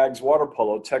started Tags Water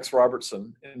Polo, Tex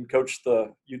Robertson, and coached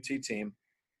the UT team,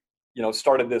 you know,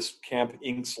 started this Camp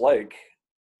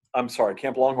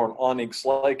Longhorn on Inks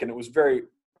Lake, and it was very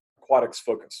aquatics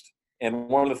focused. And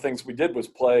one of the things we did was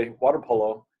play water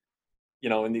polo, you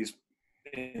know, in these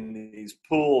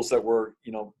pools that were,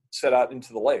 you know, set out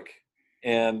into the lake.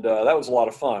 And that was a lot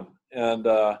of fun. And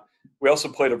we also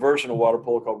played a version of water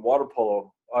polo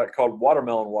called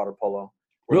watermelon water polo,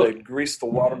 where really? They'd grease the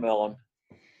watermelon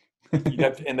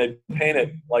and they'd paint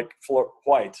it like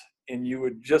white. And you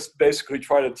would just basically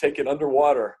try to take it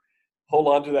underwater, hold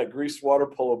on to that greased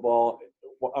watermelon,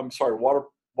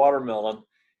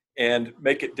 and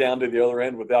make it down to the other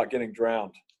end without getting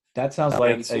drowned. That sounds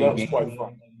like And so a that was game. quite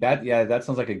fun. That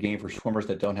sounds like a game for swimmers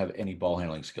that don't have any ball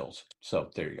handling skills. So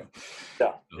there you go.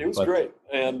 Yeah, it was But- great.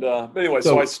 And but anyway,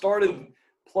 so I started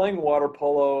playing water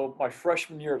polo my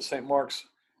freshman year at St. Mark's,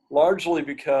 largely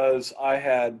because I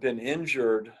had been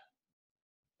injured.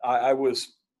 I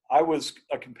was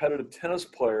a competitive tennis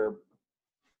player,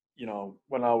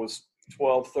 when I was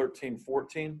 12, 13,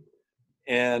 14.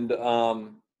 And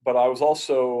but I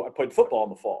played football in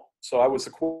the fall. So I was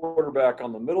the quarterback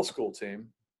on the middle school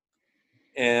team.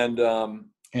 And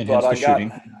but I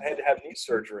had to have knee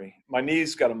surgery. My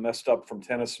knees got messed up from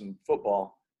tennis and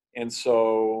football. And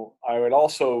so I had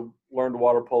also learned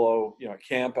water polo, at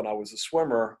camp, and I was a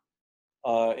swimmer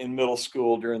in middle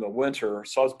school during the winter.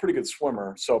 So I was a pretty good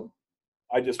swimmer. So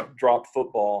I just dropped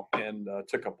football and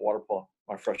took up water polo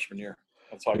my freshman year.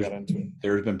 That's how I got into it.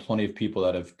 There's been plenty of people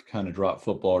that have kind of dropped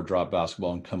football or dropped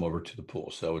basketball and come over to the pool.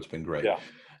 So it's been great. Yeah.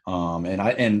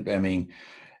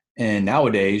 And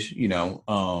nowadays,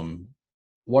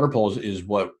 water polo is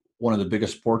one of the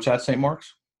biggest sports at St.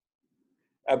 Mark's.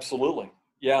 Absolutely.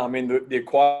 Yeah. I mean, the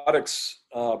aquatics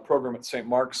program at St.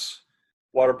 Mark's,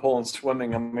 water polo and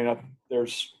swimming. I mean,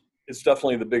 it's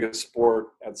definitely the biggest sport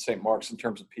at St. Mark's in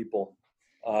terms of people.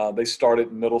 They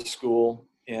started in middle school,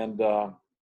 and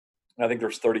I think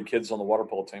there's 30 kids on the water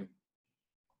polo team,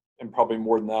 and probably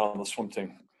more than that on the swim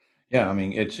team. Yeah, I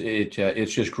mean, it's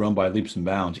just grown by leaps and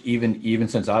bounds. Even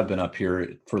since I've been up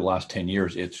here for the last 10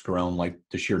 years, it's grown like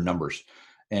the sheer numbers.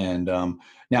 And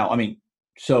now, I mean,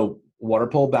 so water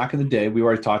polo back in the day, we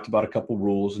already talked about a couple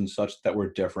rules and such that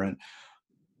were different.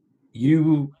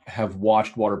 You have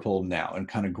watched water polo now and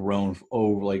kind of grown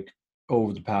over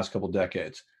the past couple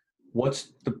decades.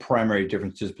 What's the primary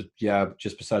differences?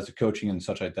 Just besides the coaching and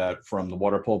such like that, from the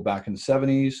water polo back in the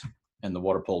 70s and the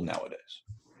water polo nowadays.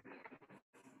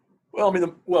 Well, I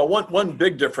mean, one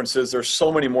big difference is there's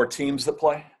so many more teams that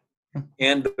play,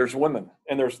 and there's women,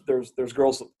 and there's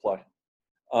girls that play.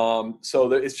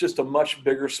 So it's just a much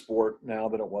bigger sport now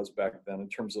than it was back then in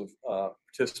terms of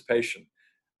participation.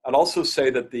 I'd also say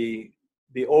that the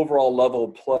overall level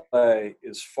of play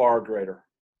is far greater.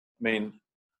 I mean,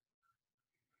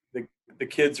 the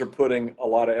kids are putting a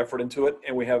lot of effort into it,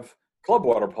 and we have club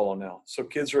water polo now, so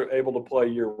kids are able to play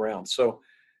year round. So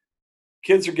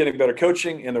kids are getting better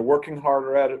coaching, and they're working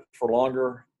harder at it for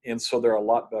longer, and so they're a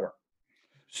lot better.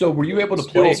 So were you able to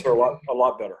play? Skills are a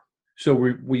lot better. So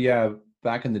we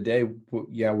back in the day,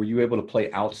 were you able to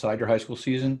play outside your high school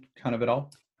season kind of at all?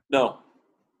 No.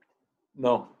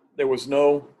 There was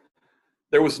no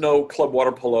club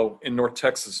water polo in North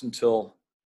Texas until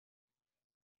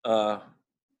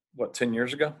 10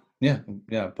 years ago? Yeah.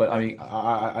 But I mean,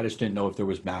 I just didn't know if there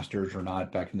was masters or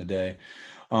not back in the day.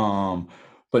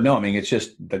 But no, I mean, it's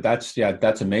just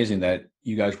that's amazing that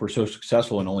you guys were so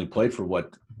successful and only played for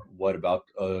about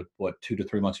 2 to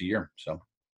 3 months a year. So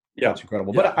yeah, that's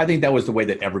incredible. Yeah. But I think that was the way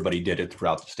that everybody did it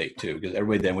throughout the state too, because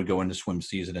everybody then would go into swim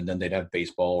season, and then they'd have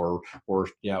baseball or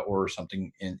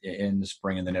something in the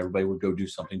spring, and then everybody would go do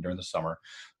something during the summer.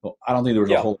 Well, I don't think there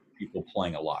was a whole lot of people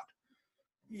playing a lot.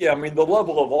 Yeah, I mean, the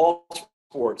level of all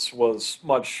sports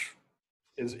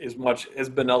has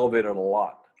been elevated a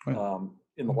lot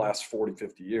in the last 40,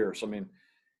 50 years. I mean,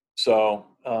 so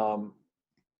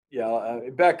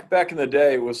back in the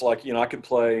day, it was like, I could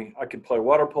play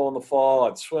water polo in the fall,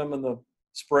 I'd swim in the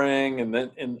spring, and then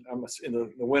in the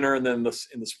winter, and then in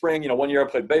the spring, 1 year I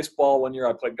played baseball, 1 year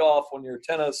I played golf, 1 year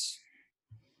tennis.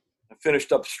 I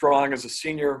finished up strong as a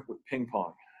senior with ping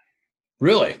pong.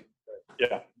 Really?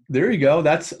 Yeah. There you go.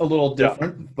 That's a little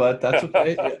different, but that's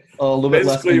okay. A little bit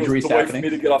less injuries happening. It was the way for me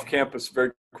to get off campus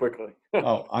very quickly.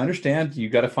 Oh, I understand. You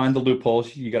got to find the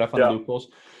loopholes. The loopholes.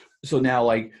 So now,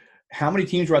 like, how many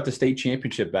teams were at the state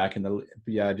championship back in the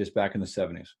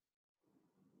 70s?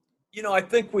 I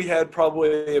think we had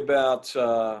probably about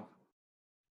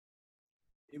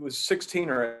it was 16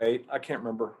 or 8. I can't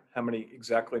remember how many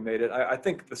exactly made it. I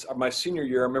think my senior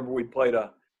year, I remember we played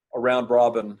a round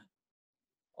robin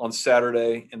on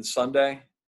Saturday and Sunday,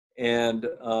 and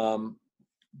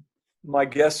my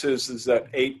guess is that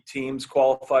 8 teams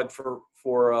qualified for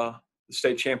the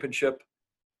state championship.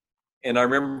 And I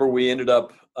remember we ended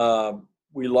up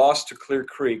we lost to Clear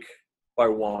Creek by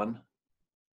 1,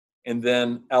 and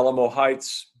then Alamo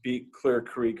Heights beat Clear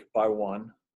Creek by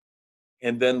 1,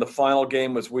 and then the final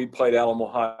game was we played Alamo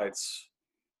Heights,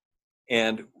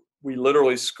 and we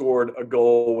literally scored a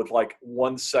goal with like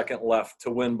 1 second left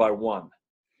to win by 1.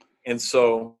 And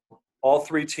so all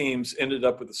 3 teams ended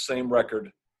up with the same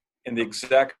record and the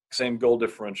exact same goal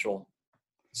differential.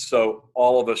 So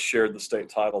all of us shared the state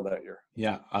title that year.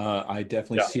 Yeah, I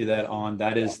definitely Yeah. see that on.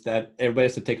 That is that everybody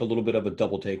has to take a little bit of a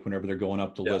double take whenever they're going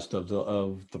up the Yeah. list of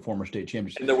the former state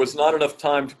champions. And there was not enough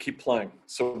time to keep playing,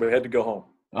 so we had to go home.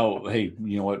 Oh, hey,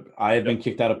 you know what? I have been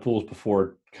kicked out of pools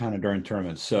before, kind of during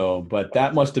tournaments. So, but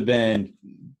that must have been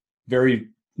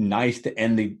very nice to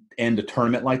end the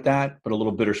tournament like that, but a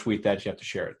little bittersweet that you have to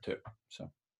share it too.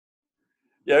 So.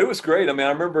 Yeah, it was great. I mean,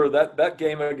 I remember that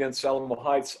game against Alamo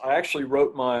Heights. I actually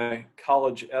wrote my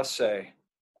college essay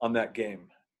on that game.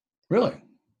 Really?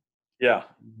 Yeah.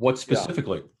 What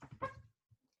specifically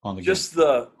on the game?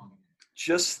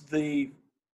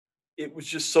 It was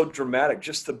just so dramatic.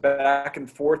 Just the back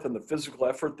and forth and the physical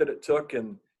effort that it took,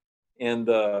 and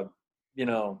the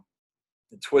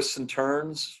twists and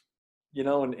turns,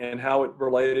 and how it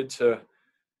related to.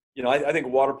 I think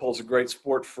water polo is a great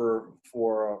sport for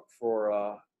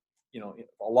a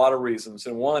lot of reasons,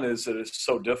 and one is that it's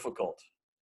so difficult,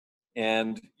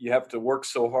 and you have to work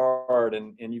so hard,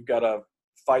 and you've got to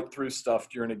fight through stuff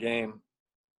during a game,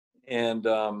 and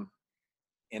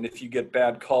if you get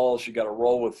bad calls, you got to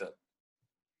roll with it,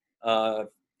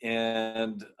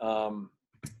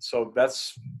 so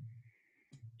that's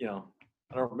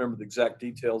I don't remember the exact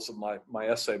details of my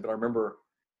essay, but I remember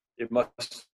it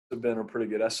must have been a pretty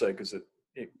good essay because it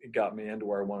got me into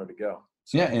where I wanted to go.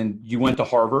 So. Yeah, and you went to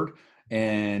Harvard,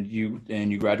 and you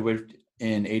graduated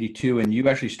in '82, and you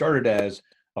actually started as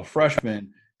a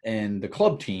freshman in the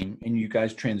club team, and you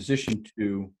guys transitioned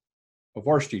to a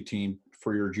varsity team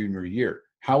for your junior year.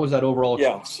 How was that overall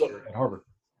experience at Harvard?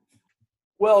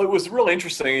 Well, it was really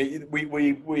interesting.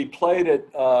 We played at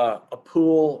a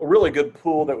really good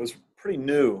pool that was pretty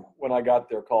new when I got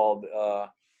there, called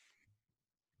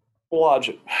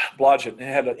Blodgett. It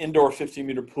had an indoor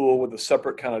 50-meter pool with a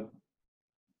separate kind of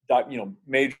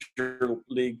major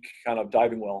league kind of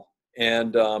diving well,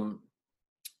 and the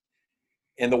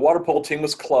water polo team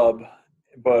was club,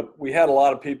 but we had a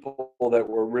lot of people that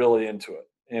were really into it.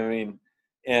 I mean,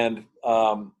 and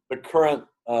the current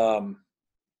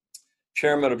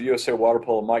chairman of USA Water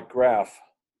Polo, Mike Graff,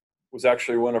 was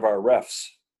actually one of our refs.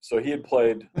 So he had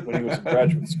played when he was in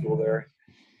graduate school there,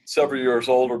 several years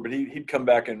older, but he'd come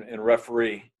back and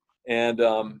referee. And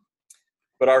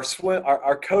but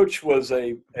our coach was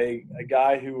a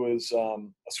guy who was a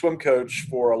swim coach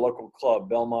for a local club,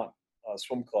 Belmont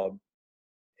Swim Club.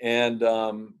 And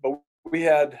but we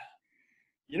had,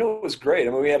 it was great. I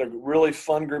mean, we had a really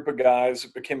fun group of guys.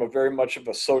 It became very much of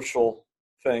a social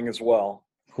thing as well.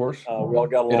 Of course, we all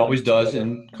got along. It always does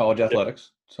in college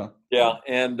athletics. So yeah,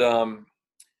 and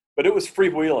but it was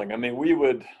freewheeling. I mean,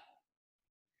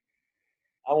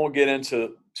 I won't get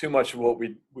into too much of what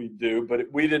we do, but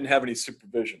we didn't have any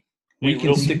supervision. We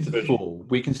can stick to the pool.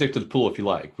 We can stick to the pool if you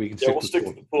like. We'll stick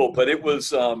to the pool. But it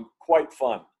was quite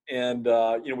fun, and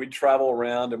we'd travel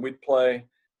around and we'd played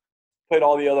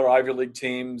all the other Ivy League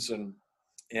teams, and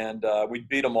we'd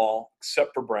beat them all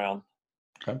except for Brown.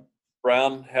 Okay.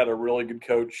 Brown had a really good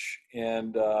coach,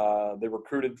 and they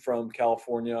recruited from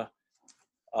California.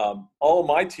 All of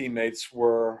my teammates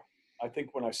were, I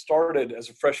think when I started as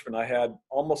a freshman, I had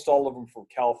almost all of them from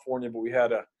California, but we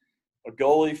had a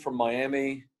goalie from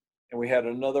Miami, and we had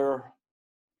another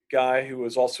guy who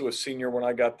was also a senior when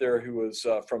I got there, who was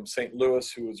from St.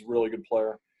 Louis, who was a really good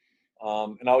player.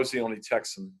 And I was the only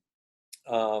Texan.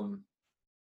 But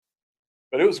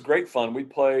it was great fun. We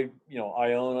played,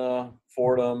 Iona,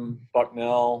 Fordham,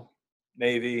 Bucknell,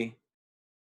 Navy,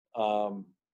 all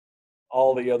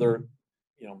the other,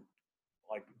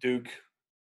 like Duke,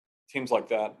 teams like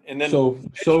that. And then so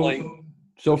for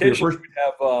your first, we'd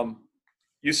have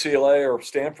UCLA or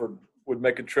Stanford would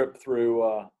make a trip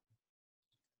through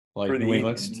through the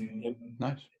East.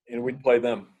 Nice. And we'd play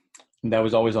them. And that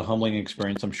was always a humbling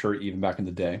experience, I'm sure, even back in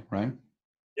the day, right?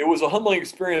 It was a humbling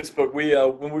experience, but we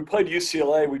when we played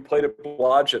UCLA, we played at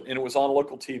Blodgett, and it was on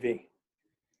local TV.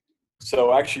 So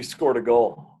I actually scored a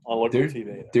goal on local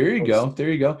TV. There you go.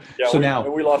 Yeah, so now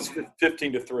we lost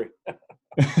 15-3.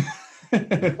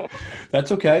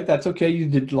 That's okay. You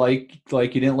did like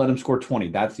you didn't let him score 20.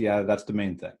 That's the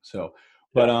main thing. So,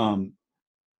 but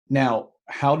now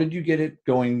how did you get it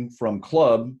going from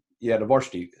club to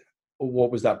varsity? What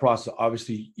was that process?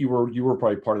 Obviously, you were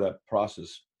probably part of that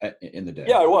process in the day.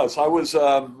 Yeah, I was.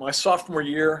 My sophomore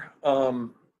year.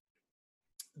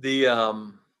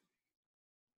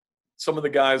 Some of the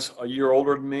guys a year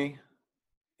older than me,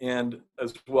 and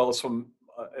as well as some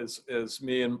as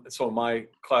me and some of my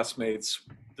classmates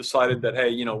decided that,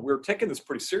 hey, we're taking this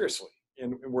pretty seriously,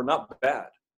 and we're not bad,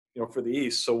 for the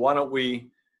East. So why don't we?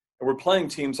 And we're playing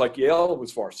teams like Yale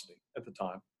was varsity at the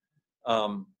time,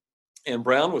 and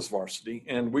Brown was varsity,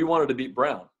 and we wanted to beat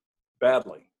Brown.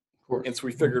 badly. Of course. And so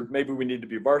we figured maybe we need to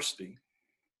be varsity.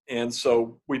 And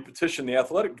so we petitioned the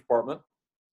athletic department,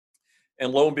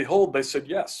 and lo and behold, they said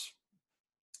yes.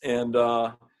 And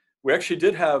we actually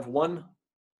did have one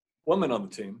woman on the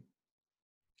team.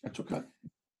 That's okay.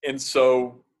 And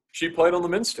so she played on the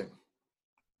men's team,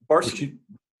 varsity.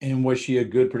 Was she a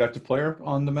good, productive player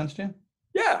on the men's team?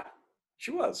 Yeah, she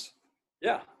was.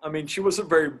 Yeah. I mean, she wasn't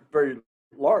very, very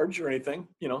large or anything,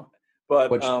 but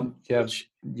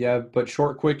but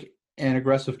short, quick, and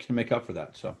aggressive can make up for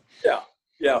that. So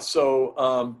yeah.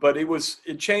 So, but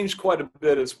it changed quite a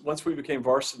bit as once we became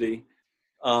varsity.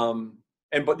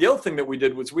 But the other thing that we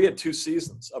did was we had 2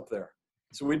 seasons up there.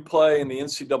 So we'd play in the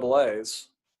NCAAs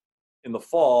in the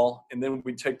fall, and then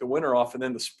we'd take the winter off, and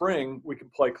then the spring we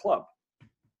could play club.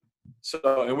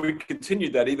 So, and we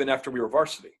continued that even after we were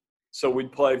varsity. So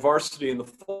we'd play varsity in the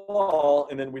fall,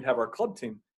 and then we'd have our club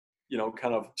team,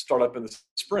 kind of start up in the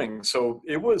spring. So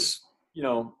it was,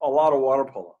 a lot of water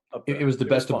polo up there. It was the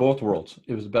best of both worlds.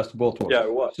 It was the best of both worlds. Yeah,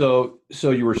 it was.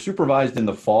 So you were supervised in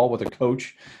the fall with a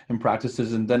coach and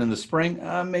practices, and then in the spring,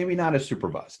 maybe not as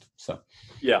supervised. So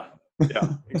yeah,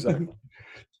 exactly.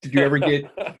 Did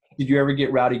you ever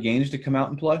get Rowdy Gaines to come out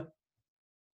and play?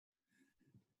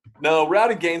 No,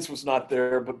 Rowdy Gaines was not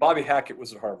there, but Bobby Hackett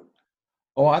was at Harvard.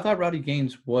 Oh, I thought Rowdy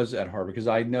Gaines was at Harvard because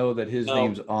I know that his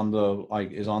name's on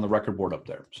the record board up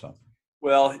there. So,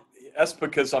 well, that's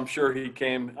because I'm sure he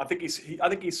came. I think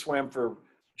he swam for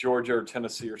Georgia or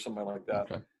Tennessee or something like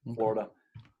that, okay. Florida.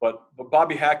 But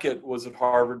Bobby Hackett was at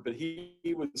Harvard, but he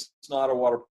was not a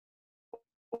water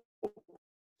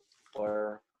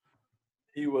player.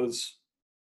 He was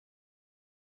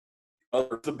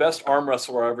the best arm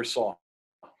wrestler I ever saw.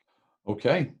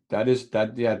 Okay, that's a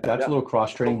little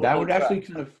cross training. That would actually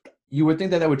you would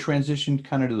think that would transition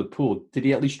kind of to the pool. Did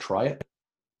he at least try it?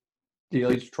 Did he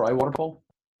at least try water polo?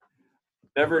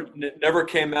 Never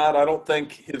came out. I don't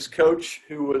think his coach,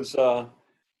 who was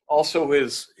also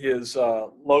his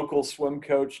local swim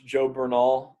coach, Joe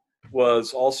Bernal,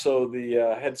 was also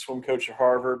the head swim coach at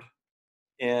Harvard,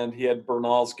 and he had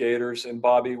Bernal's Gators, and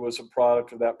Bobby was a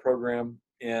product of that program,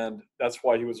 and that's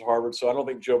why he was at Harvard. So I don't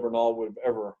think Joe Bernal would have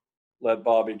ever let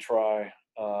Bobby try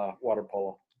water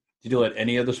polo. Did you let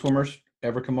any of the swimmers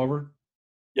ever come over?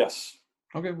 Yes.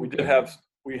 Okay.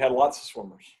 We had lots of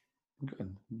swimmers.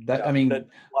 Good.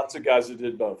 Lots of guys that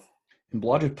did both. And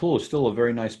Blodgett Pool is still a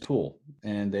very nice pool,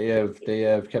 and they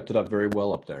have kept it up very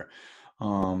well up there.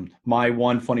 My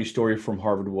one funny story from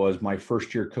Harvard was my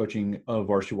first year coaching of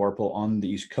varsity water polo on the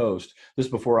East Coast. This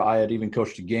is before I had even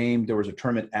coached a game. There was a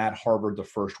tournament at Harvard the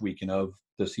first weekend of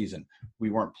the season. We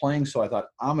weren't playing, so I thought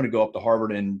I'm going to go up to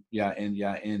Harvard and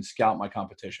scout my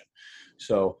competition.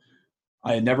 So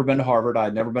I had never been to Harvard. I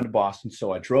had never been to Boston,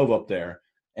 so I drove up there.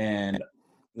 And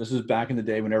this is back in the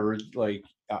day whenever I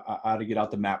had to get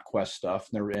out the MapQuest stuff,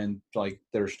 and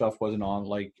their stuff wasn't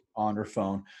on their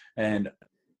phone. And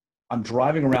I'm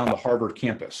driving around the Harvard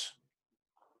campus,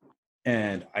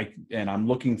 and I'm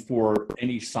looking for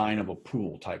any sign of a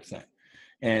pool type thing,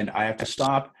 and I have to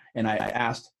stop. And I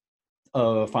asked,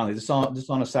 finally, this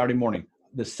on a Saturday morning,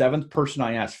 the 7th person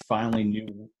I asked finally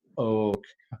knew,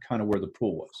 kind of where the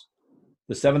pool was.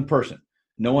 The 7th person,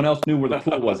 no one else knew where the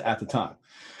pool was at the time.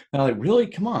 And I'm like, really?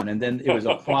 Come on! And then it was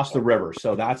across the river,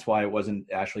 so that's why it wasn't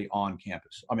actually on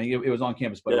campus. I mean, it was on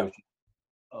campus, but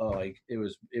it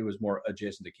was more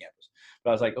adjacent to campus. But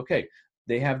I was like, okay,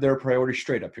 they have their priorities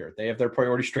straight up here.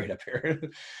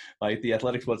 Like the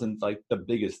athletics wasn't like the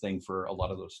biggest thing for a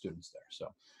lot of those students there.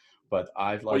 So, but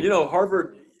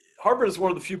Harvard is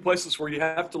one of the few places where you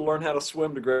have to learn how to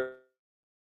swim to grade.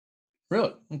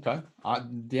 Really? Okay.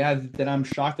 Then I'm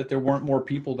shocked that there weren't more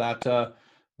people that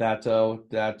had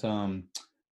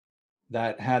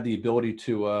the ability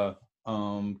to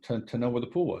know where the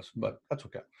pool was, but that's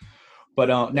okay.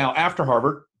 But now after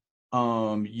Harvard,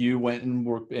 you went and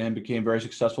worked and became very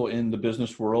successful in the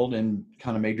business world and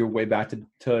kind of made your way back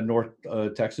to North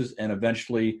Texas and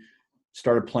eventually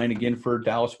started playing again for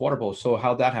Dallas Water Polo. So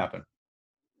how'd that happen?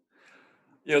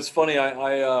 Yeah, it's funny.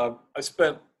 I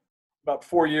spent about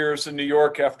 4 years in New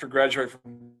York after graduating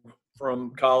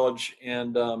from college,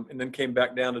 and then came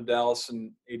back down to Dallas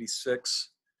in '86,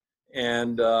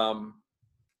 and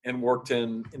worked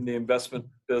in the investment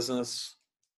business,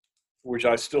 which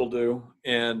I still do.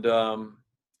 And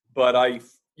but I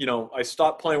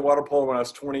stopped playing water polo when I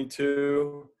was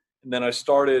 22, and then I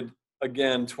started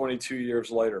again 22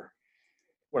 years later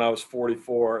when I was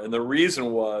 44. And the reason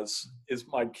is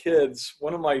my kids,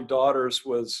 one of my daughters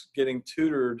was getting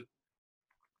tutored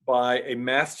by a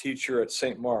math teacher at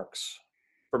St. Mark's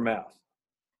for math.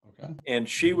 Okay. And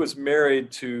she was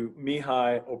married to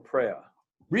Mihai Oprea.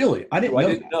 Really? I didn't who know.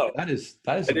 I didn't know. That is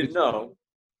I didn't know.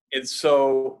 And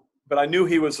so, but I knew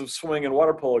he was a swimming and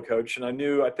water polo coach, and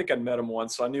I think I'd met him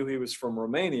once. So I knew he was from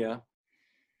Romania,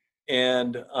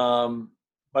 and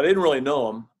but I didn't really know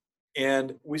him.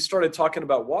 And we started talking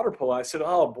about water polo. I said,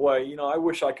 "Oh boy, I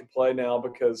wish I could play now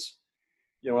because,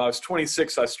 when I was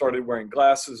 26, I started wearing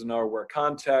glasses, and now I wear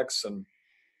contacts, and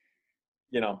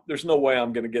there's no way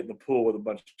I'm going to get in the pool with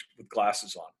with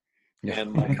glasses on,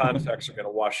 and my contacts are going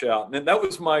to wash out." And that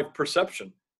was my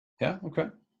perception. Yeah. Okay.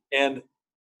 And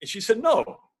she said,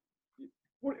 "No,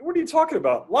 what are you talking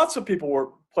about? Lots of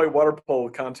people play water polo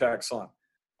with contacts on."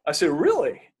 I said,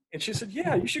 "Really?" And she said,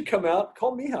 "Yeah, you should come out.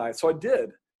 Call Mihai." So I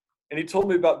did. And he told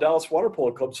me about Dallas Water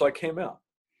Polo Club, so I came out.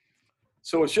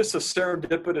 So it's just a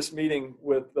serendipitous meeting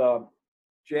with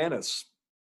Janice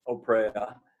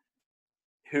Oprea,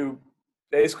 who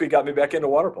basically got me back into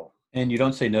water polo. And you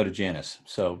don't say no to Janice.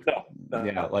 So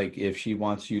no. Like if she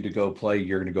wants you to go play,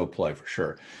 you're going to go play for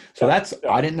sure. So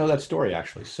I didn't know that story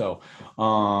actually. So,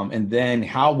 and then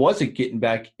how was it getting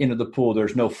back into the pool?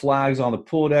 There's no flags on the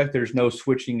pool deck. There's no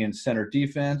switching in center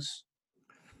defense.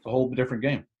 It's a whole different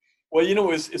game. Well,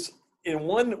 it's in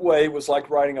one way it was like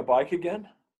riding a bike again,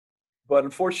 but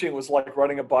unfortunately it was like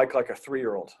riding a bike like a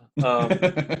 3-year-old.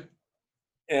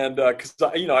 And because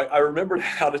I remembered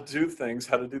how to do things,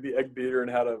 how to do the egg beater and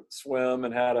how to swim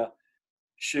and how to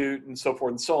shoot and so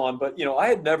forth and so on. But I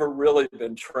had never really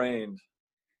been trained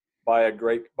by a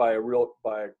real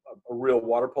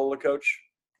water polo coach.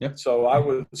 Yeah. So I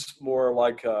was more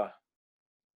like I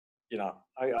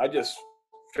just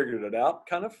figured it out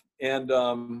kind of. And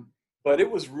but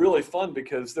it was really fun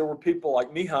because there were people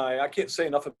like Mihai. I can't say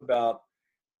enough about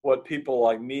what people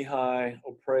like Mihai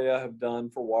Oprea have done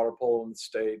for water polo in the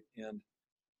state, and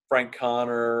Frank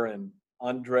Connor and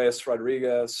Andres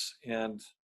Rodriguez and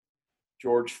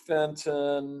George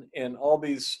Fenton and all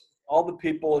the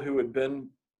people who had been,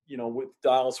 with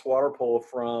Dallas Water Polo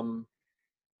from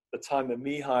the time that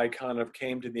Mihai kind of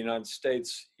came to the United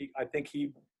States. I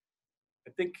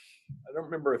don't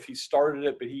remember if he started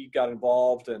it, but he got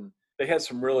involved, and they had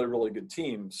some really, really good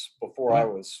teams before I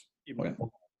was even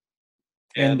involved.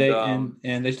 And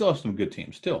they still have some good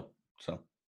teams still. So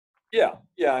yeah.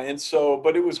 And so,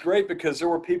 but it was great because there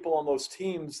were people on those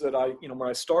teams that when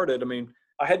I started,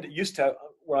 I used to have,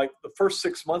 the first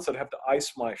 6 months I'd have to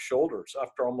ice my shoulders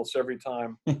after almost every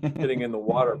time getting in the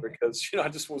water because I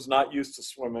just was not used to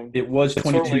swimming. It was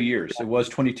 22 years. It was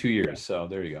 22 years. So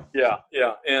there you go.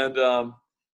 Yeah. And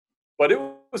but it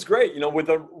was great.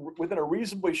 Within a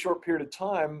reasonably short period of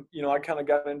time, I kind of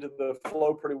got into the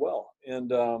flow pretty well, and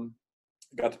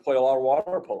got to play a lot of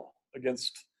water polo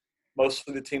against most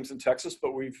of the teams in Texas.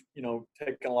 But we've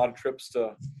taken a lot of trips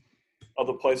to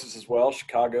other places as well,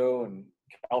 Chicago and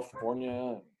California,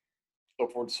 and so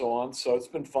forth and so on. So it's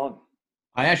been fun.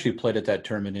 I actually played at that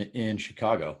tournament in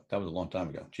Chicago. That was a long time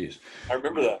ago. Jeez. I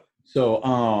remember that.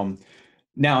 So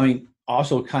now,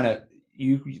 also kind of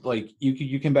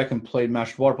you came back and played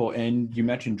Masters Water Polo, and you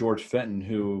mentioned George Fenton,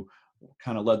 who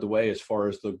kind of led the way as far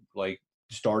as the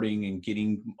starting and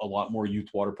getting a lot more youth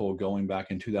water polo going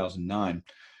back in 2009.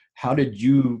 How did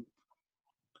you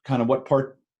what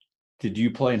part did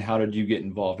you play, and how did you get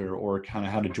involved, or kind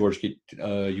of how did George get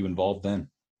you involved then?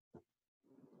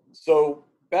 So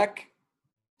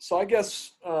I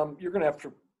guess you're going to have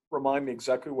to remind me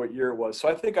exactly what year it was. So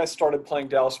I think I started playing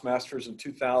Dallas Masters in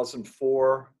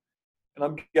 2004, and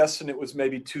I'm guessing it was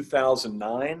maybe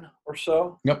 2009 or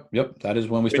so. Yep. That is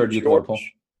when we started youth water polo.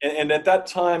 And at that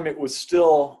time, it was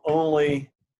still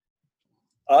only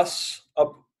us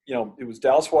up. It was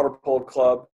Dallas Water Polo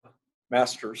Club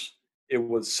Masters. It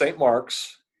was St.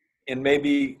 Mark's, and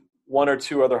maybe one or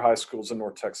two other high schools in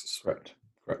North Texas. Correct.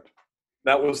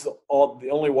 That was the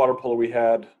only water polo we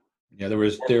had. Yeah, there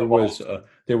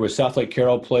was South Lake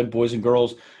Carroll played boys and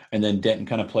girls, and then Denton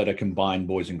kind of played a combined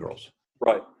boys and girls.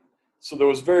 Right. So there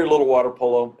was very little water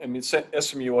polo.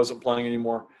 SMU wasn't playing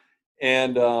anymore,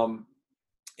 and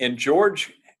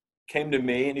George came to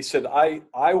me and he said, I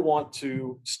want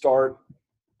to start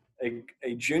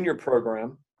a junior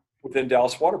program within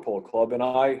Dallas Water Polo Club, and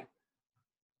I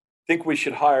think we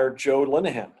should hire Joe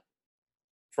Linehan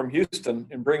from Houston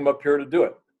and bring him up here to do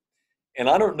it. And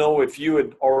I don't know if you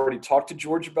had already talked to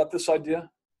George about this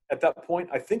idea at that point.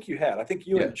 I think you had. I think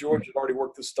you and George had already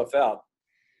worked this stuff out.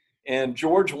 And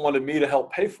George wanted me to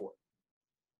help pay for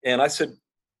it. And I said,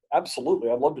 absolutely,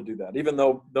 I'd love to do that. Even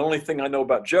though the only thing I know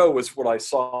about Joe was what I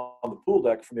saw on the pool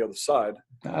deck from the other side.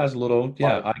 That was a little,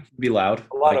 I can be loud.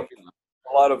 A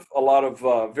lot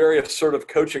of very assertive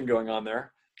coaching going on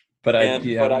there. But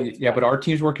our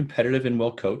teams were competitive and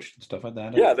well coached and stuff like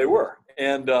that. Yeah, they were.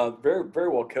 and very, very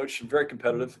well coached and very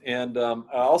competitive. And I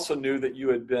also knew that you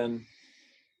had been,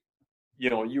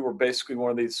 you were basically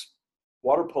one of these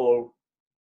water polo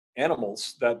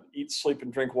animals that eat, sleep,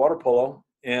 and drink water polo.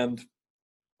 And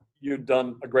you'd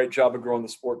done a great job of growing the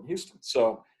sport in Houston.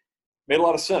 So made a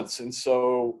lot of sense. And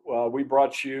so we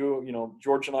brought you,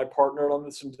 George and I partnered on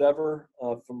this endeavor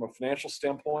from a financial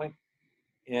standpoint.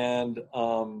 And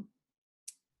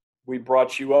we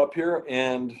brought you up here,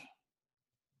 and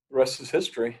the rest is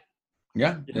history.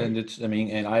 Yeah. And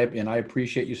and I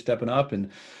appreciate you stepping up,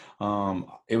 and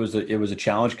it was a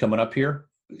challenge coming up here.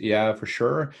 Yeah, for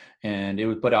sure.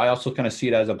 But I also kind of see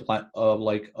it as a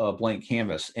blank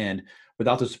canvas, and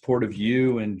without the support of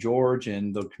you and George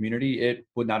and the community, it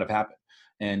would not have happened.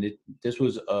 And this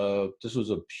was a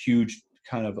huge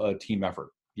kind of a team effort.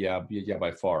 Yeah,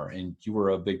 by far. And you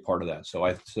were a big part of that. So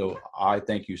I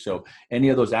thank you. So any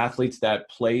of those athletes that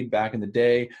played back in the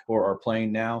day or are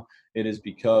playing now, it is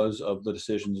because of the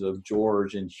decisions of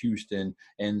George and Houston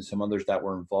and some others that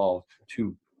were involved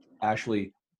to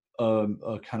actually kind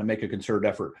of make a concerted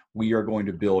effort. We are going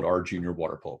to build our junior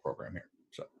water polo program here.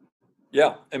 So,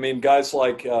 yeah, I mean, guys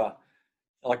like I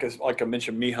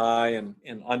mentioned, Mihai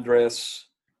and Andres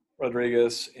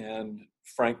Rodriguez and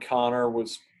Frank Connor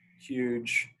was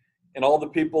huge, and all the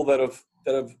people that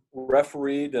have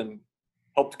refereed and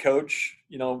helped coach,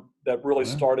 that really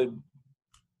started,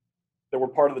 that were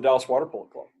part of the Dallas Water Polo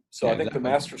Club. So I think exactly. the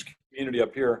Masters community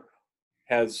up here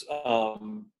has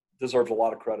deserves a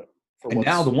lot of credit. And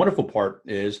now the wonderful part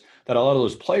is that a lot of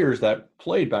those players that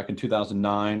played back in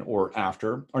 2009 or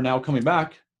after are now coming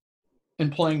back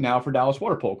and playing now for Dallas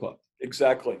Water Polo Club.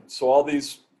 Exactly. So all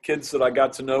these kids that I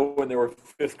got to know when they were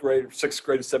 5th grade, 6th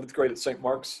grade, 7th grade at St.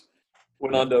 Mark's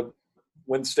went on to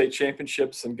win state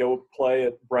championships and go play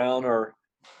at Brown or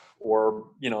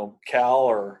Cal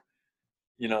or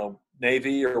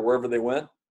Navy or wherever they went,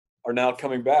 are now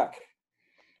coming back.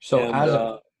 So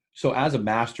as a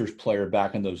Masters player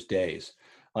back in those days,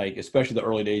 like especially the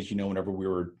early days, whenever we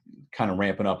were kind of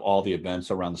ramping up all the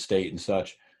events around the state and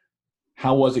such,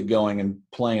 how was it going and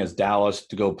playing as Dallas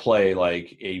to go play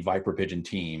like a Viper Pigeon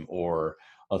team or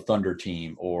a Thunder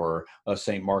team or a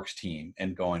St. Mark's team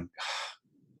and going,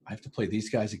 I have to play these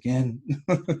guys again?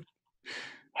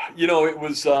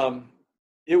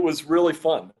 It was really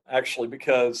fun, actually,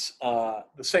 because the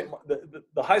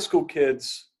high school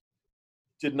kids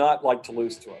did not like to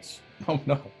lose to us. Oh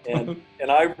no! and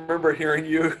I remember hearing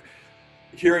you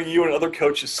and other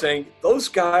coaches saying, "Those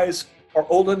guys are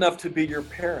old enough to be your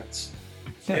parents."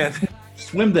 And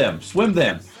swim them.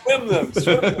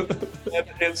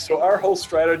 And so our whole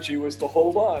strategy was to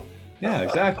hold on. Yeah,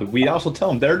 exactly. We also tell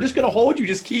them they're just going to hold you.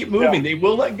 Just keep moving. Yeah. They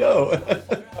will let go.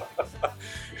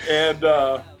 And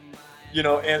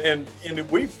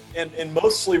and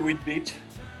mostly we beat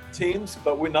teams,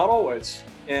 but we not always.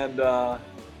 And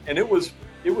it was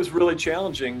really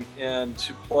challenging and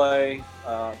to play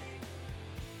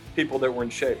people that were in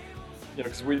shape,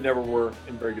 because we never were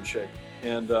in very good shape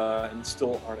and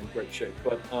still aren't in great shape.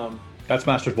 But that's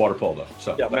Masters water polo, though.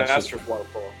 So yeah, Masters water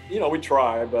polo. We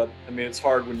try, but I mean, it's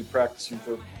hard when you're practicing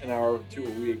for an hour or two a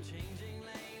week.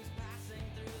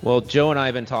 Well, Joe and I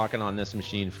have been talking on this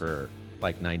machine for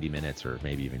like 90 minutes or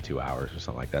maybe even 2 hours or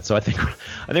something like that. So I think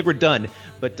we're done.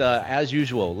 But as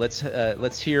usual,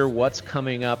 let's hear what's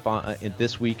coming up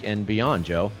this week and beyond,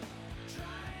 Joe.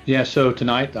 Yeah. So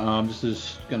tonight, this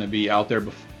is going to be out there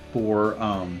before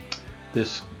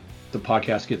the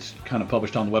podcast gets kind of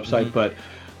published on the website. Mm-hmm. But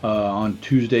on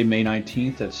Tuesday, May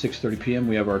 19th at 6:30 p.m.,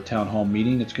 we have our town hall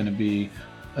meeting. It's going to be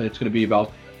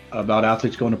about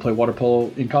athletes going to play water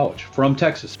polo in college from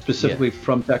Texas, specifically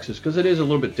from Texas, because it is a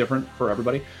little bit different for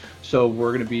everybody. So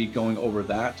we're going to be going over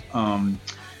that. And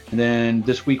then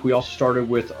this week we also started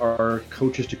with our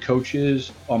coaches to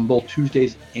coaches on both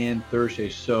Tuesdays and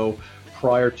Thursdays. So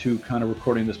prior to kind of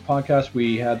recording this podcast,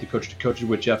 we had the coach to coaches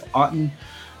with Jeff Otten.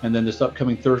 And then this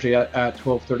upcoming Thursday at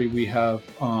 12:30, we have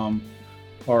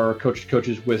our coach to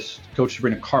coaches with Coach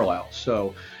Sabrina Carlisle.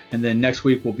 So, and then next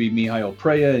week will be Mihail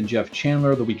Preya and Jeff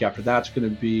Chandler. The week after that's going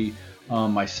to be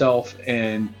myself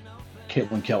and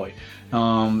Caitlin Kelly.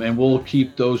 And we'll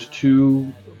keep those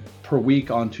two per week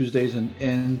on Tuesdays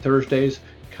and Thursdays,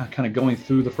 kind of going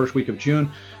through the first week of June.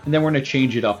 And then we're going to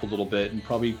change it up a little bit and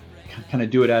probably kind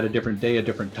of do it at a different day, a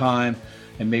different time,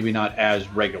 and maybe not as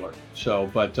regular.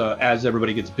 So, but as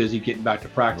everybody gets busy getting back to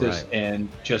practice and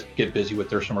just get busy with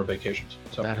their summer vacations.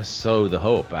 So that is so the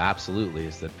hope, absolutely,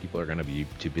 is that people are going to be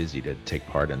too busy to take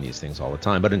part in these things all the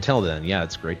time. But until then, yeah,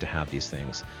 it's great to have these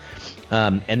things.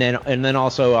 And then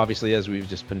also, obviously, as we've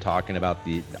just been talking about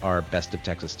our Best of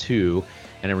Texas 2,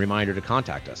 and a reminder to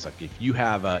contact us. Like if you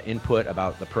have input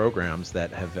about the programs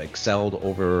that have excelled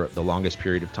over the longest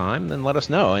period of time, then let us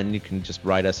know. And you can just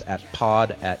write us at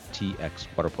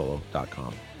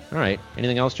pod@txwaterpolo.com. All right.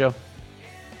 Anything else, Joe?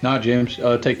 No, James.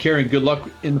 Take care and good luck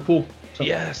in the pool. So.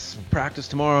 Yes, practice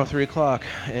tomorrow, 3 o'clock,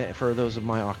 for those of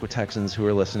my Aqua Texans who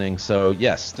are listening. So,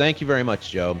 yes, thank you very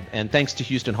much, Joe. And thanks to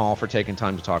Houston Hall for taking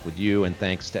time to talk with you. And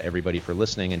thanks to everybody for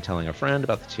listening and telling a friend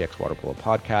about the TX Water Polo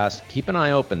podcast. Keep an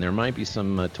eye open. There might be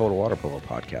some Total Water Polo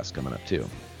podcasts coming up, too,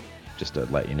 just to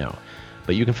let you know.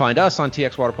 But you can find us on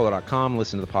txwaterpolo.com,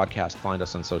 listen to the podcast, find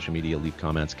us on social media, leave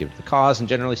comments, give it the cause, and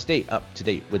generally stay up to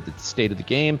date with the state of the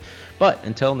game. But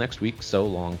until next week, so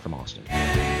long from Austin.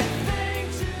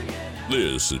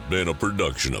 This has been a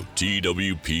production of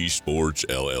TWP Sports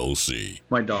LLC.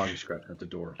 My dog is scratching at the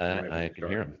door. I can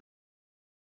hear him.